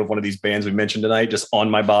tattoo of one of these bands we mentioned tonight just on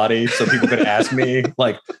my body, so people could ask me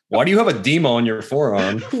like, why do you have a Demo on your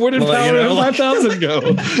forearm? Where did Power 5000 go?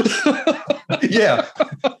 Yeah.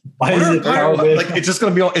 Why is it like it's just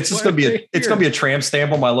gonna be a tramp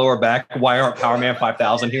stamp on my lower back. Why aren't Powerman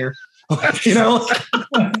 5000 here? You know,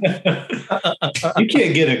 you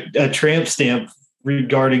can't get a tramp stamp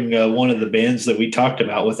regarding one of the bands that we talked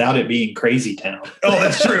about without it being Crazy Town. Oh,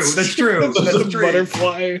 that's true. That's true. That's true.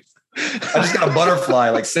 Butterfly. I just got a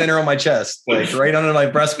butterfly like center on my chest, like right under my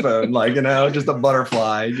breastbone, like, you know, just a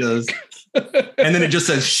butterfly, just, and then it just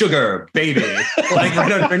says sugar baby, like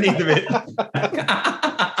right underneath of it.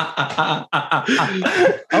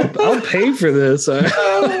 I'll pay for this. I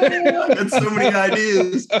got so many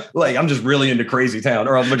ideas. Like, I'm just really into Crazy Town,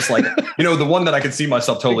 or I'm just like, you know, the one that I could see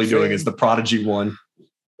myself totally doing is the Prodigy one.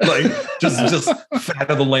 Like just fat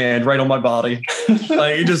of the land right on my body,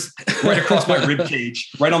 like just right across my rib cage,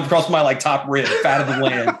 right on across my like top rib, fat of the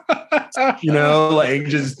land. You know, like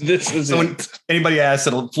just this is. So when anybody asks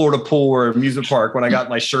at a Florida pool or amusement park when I got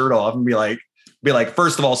my shirt off, and be like,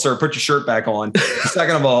 first of all, sir, put your shirt back on.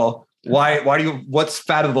 Second of all, why do you? What's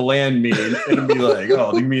fat of the land mean? And be like,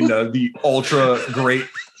 oh, you mean the ultra great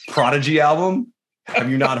Prodigy album? Have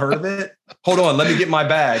you not heard of it? Hold on, let me get my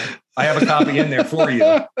bag. I have a copy in there for you.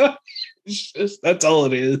 That's all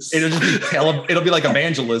it is. It'll be like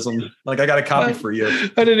evangelism. Like, I got a copy for you.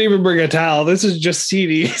 I didn't even bring a towel. This is just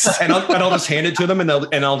CDs. and I'll just hand it to them, and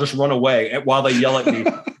I'll just run away while they yell at me.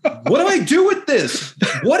 What do I do with this?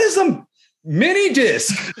 What is a mini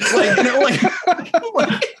disc? Like, you know, like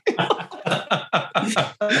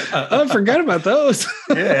I forgot about those.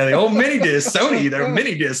 Yeah, the old mini disc, Sony, they're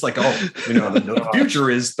mini discs. Like, oh, you know, the future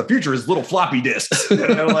is little floppy discs. You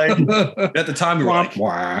know, like at the time we were like,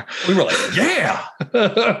 yeah,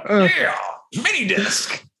 mini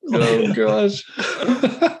disc. Oh gosh.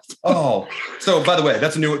 Oh, so by the way,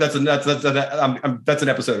 that's an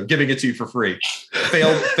episode of giving it to you for free.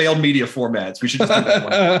 Failed media formats. We should just do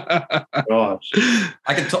that one. Gosh,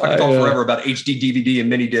 I can talk forever about HD DVD and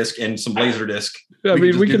mini disc and some laser disc.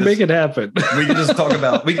 We can make it happen. We can just talk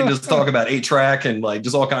about 8-track and like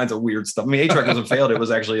just all kinds of weird stuff. I mean, 8-track wasn't failed; it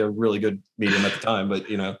was actually a really good medium at the time. But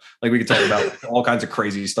you know, like we could talk about all kinds of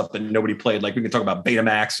crazy stuff that nobody played. Like we could talk about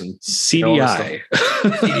Betamax and CDI.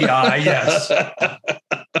 CDI, yes.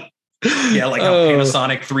 Yeah, like how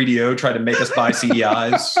Panasonic 3DO tried to make us buy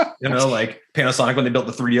CDIs. You know, like Panasonic when they built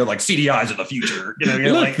the 3DO, like CDIs are the future. You know,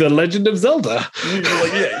 you're Look, like The Legend of Zelda.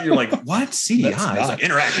 You're like, what? CDIs? Like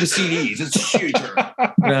interactive CDs. It's the future.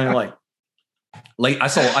 And I'm like, I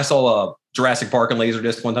saw Jurassic Park and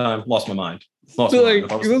Laserdisc one time. Lost my mind.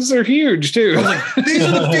 Those are huge too. I was like, these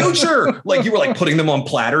are the future. Like you were like putting them on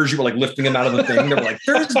platters. You were like lifting them out of the thing. They were like,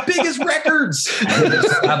 they're as big as records. And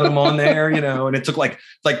just having them on there, you know. And it took like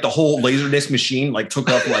the whole Laserdisc machine like took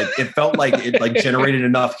up like it felt like it like generated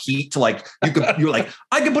enough heat to like you were like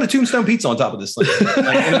I could put a Tombstone Pizza on top of this, like you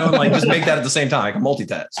know, and, like just make that at the same time. I can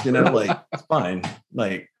multitask, you know, like it's fine.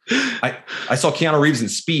 Like I saw Keanu Reeves in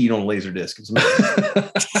Speed on Laserdisc. It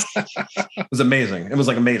was amazing. It was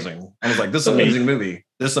like amazing. I was like, this is an amazing movie.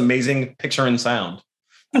 This amazing picture and sound,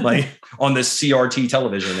 like on this CRT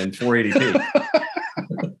television in 480p.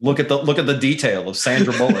 Look at the detail of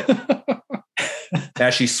Sandra Bullock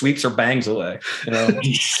as she sweeps her bangs away. You know.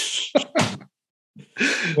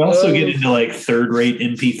 We also get into like third-rate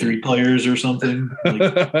MP3 players or something.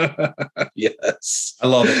 Like, yes, I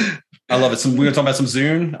love it. I love it. We were talking about some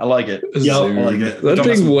Zune. I like it. Yeah, I like it. That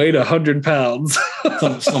thing weighed 100 pounds.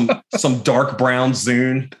 some dark brown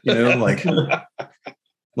Zune. You know, like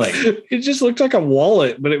it just looked like a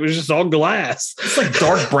wallet, but it was just all glass. It's like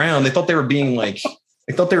dark brown. They thought they were being like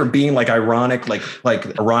ironic, like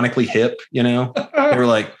ironically hip. You know, they were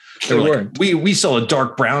like. We sell a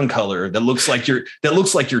dark brown color that looks like your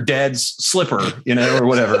dad's slipper, you know, or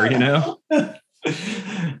whatever, you know.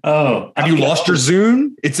 Oh, have you lost your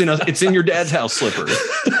Zune? It's in your dad's house slipper. You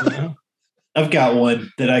know? I've got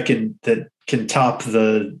one that can top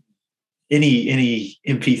any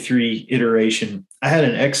MP3 iteration. I had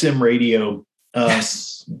an XM radio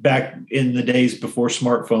back in the days before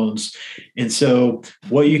smartphones. And so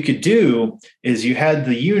what you could do is you had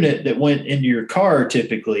the unit that went into your car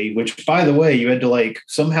typically, which by the way, you had to like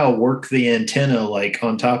somehow work the antenna like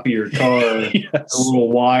on top of your car, a little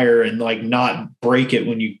wire, and like not break it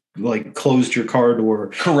when you like closed your car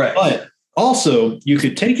door. Correct. But also you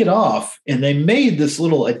could take it off, and they made this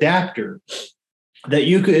little adapter that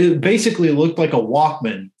you could, it basically looked like a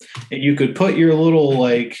Walkman, and you could put your little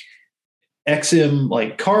like XM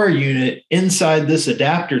like car unit inside this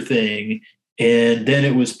adapter thing, and then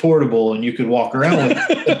it was portable and you could walk around with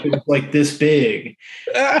it. It was like this big.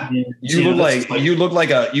 And, you look like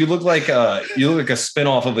a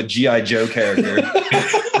spin-off of a G.I. Joe character.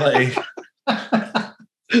 Like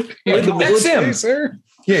You're the military, XM, sir.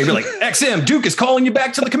 Yeah, you'd be like, XM, Duke is calling you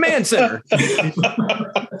back to the command center.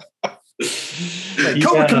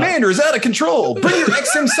 Cobra Commander is out of control. Bring your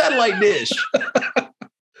XM satellite dish.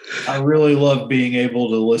 I really love being able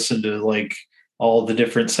to listen to like all the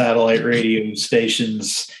different satellite radio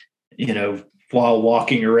stations, while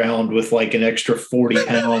walking around with like an extra 40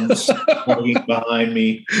 pounds walking behind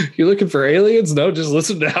me. You looking for aliens? No, just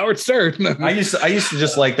listen to Howard Stern. I used to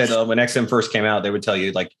just like that when XM first came out, they would tell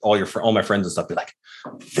you like all my friends and stuff, be like,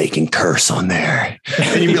 they can curse on there.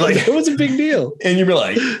 And you'd be like, it was a big deal. And you'd be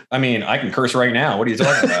like, I mean, I can curse right now. What are you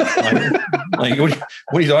talking about? Like what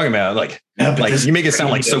are you talking about? Like you make it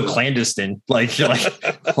sound like so clandestine. Like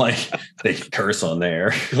they can curse on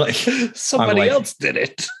there. Like somebody else did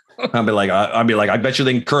it. I'd be like, I bet you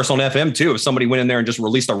they can curse on FM too. If somebody went in there and just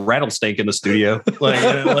released a rattlesnake in the studio, like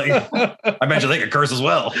I bet you they could curse as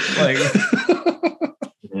well. Like,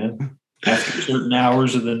 after certain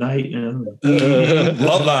hours of the night.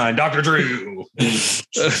 Loveline, Dr. Drew.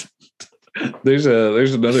 There's another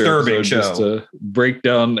disturbing show. Just to break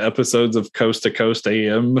down episodes of Coast to Coast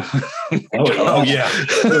AM. Oh yeah.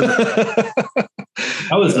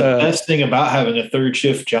 That was the best thing about having a third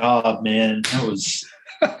shift job, man. That was.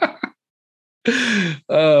 About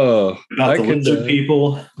the lizard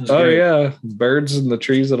people. Yeah, birds in the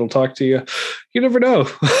trees that'll talk to you. You never know.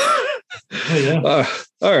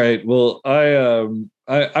 All right. Well,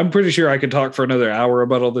 I'm pretty sure I could talk for another hour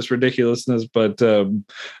about all this ridiculousness, but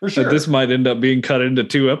this might end up being cut into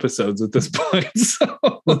 2 episodes at this point.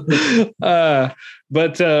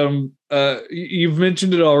 You've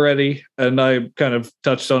mentioned it already, and I kind of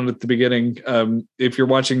touched on it at the beginning. If you're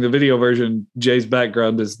watching the video version, Jay's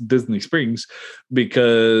background is Disney Springs,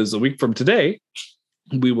 because a week from today,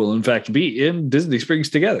 we will in fact be in Disney Springs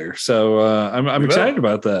together. So I'm excited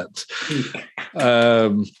about that.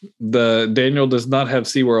 The Daniel does not have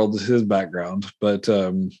SeaWorld as his background, but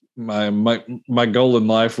my goal in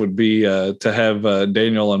life would be to have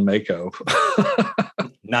Daniel and Mako.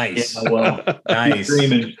 Nice. Yeah, well, nice.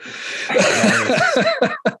 Dreaming.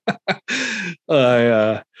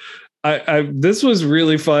 This was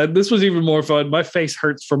really fun. This was even more fun. My face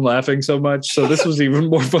hurts from laughing so much, so this was even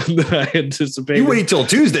more fun than I anticipated. You wait till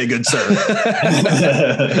Tuesday, good sir.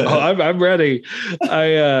 I'm ready.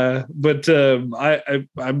 I'm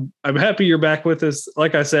happy you're back with us.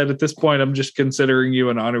 Like I said, at this point, I'm just considering you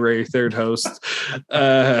an honorary third host,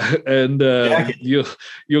 and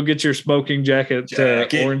you'll get your smoking jacket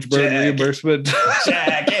Orangeburg reimbursement.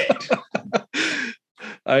 Jacket.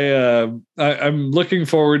 I'm looking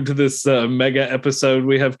forward to this mega episode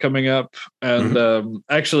we have coming up. And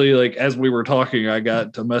actually, like as we were talking, I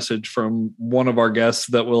got a message from one of our guests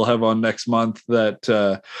that we'll have on next month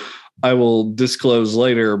that I will disclose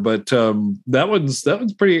later. But that one's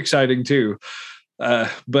pretty exciting too.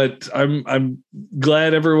 But I'm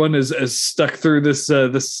glad everyone is stuck through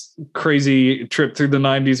this crazy trip through the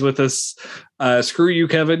 90s with us. Screw you,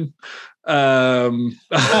 Kevin.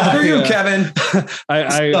 Screw you, Kevin.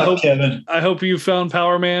 I hope you found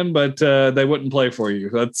Power Man, but they wouldn't play for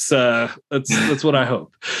you. That's what I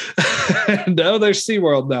hope. No, there's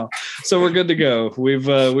SeaWorld now, so we're good to go.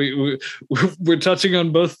 We're touching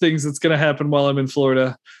on both things that's going to happen while I'm in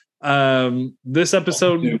Florida. This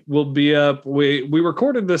episode will be up. We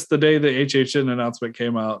recorded this the day the HHN announcement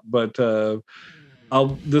came out, but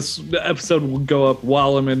this episode will go up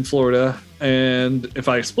while I'm in Florida. And if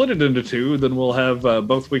I split it into 2, then we'll have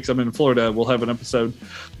both weeks I'm in Florida, we'll have an episode.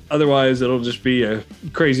 Otherwise, it'll just be a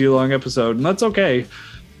crazy long episode, and that's okay.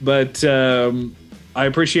 But I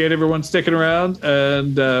appreciate everyone sticking around,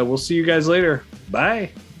 and we'll see you guys later. Bye.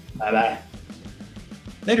 Bye-bye.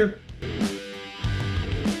 Later.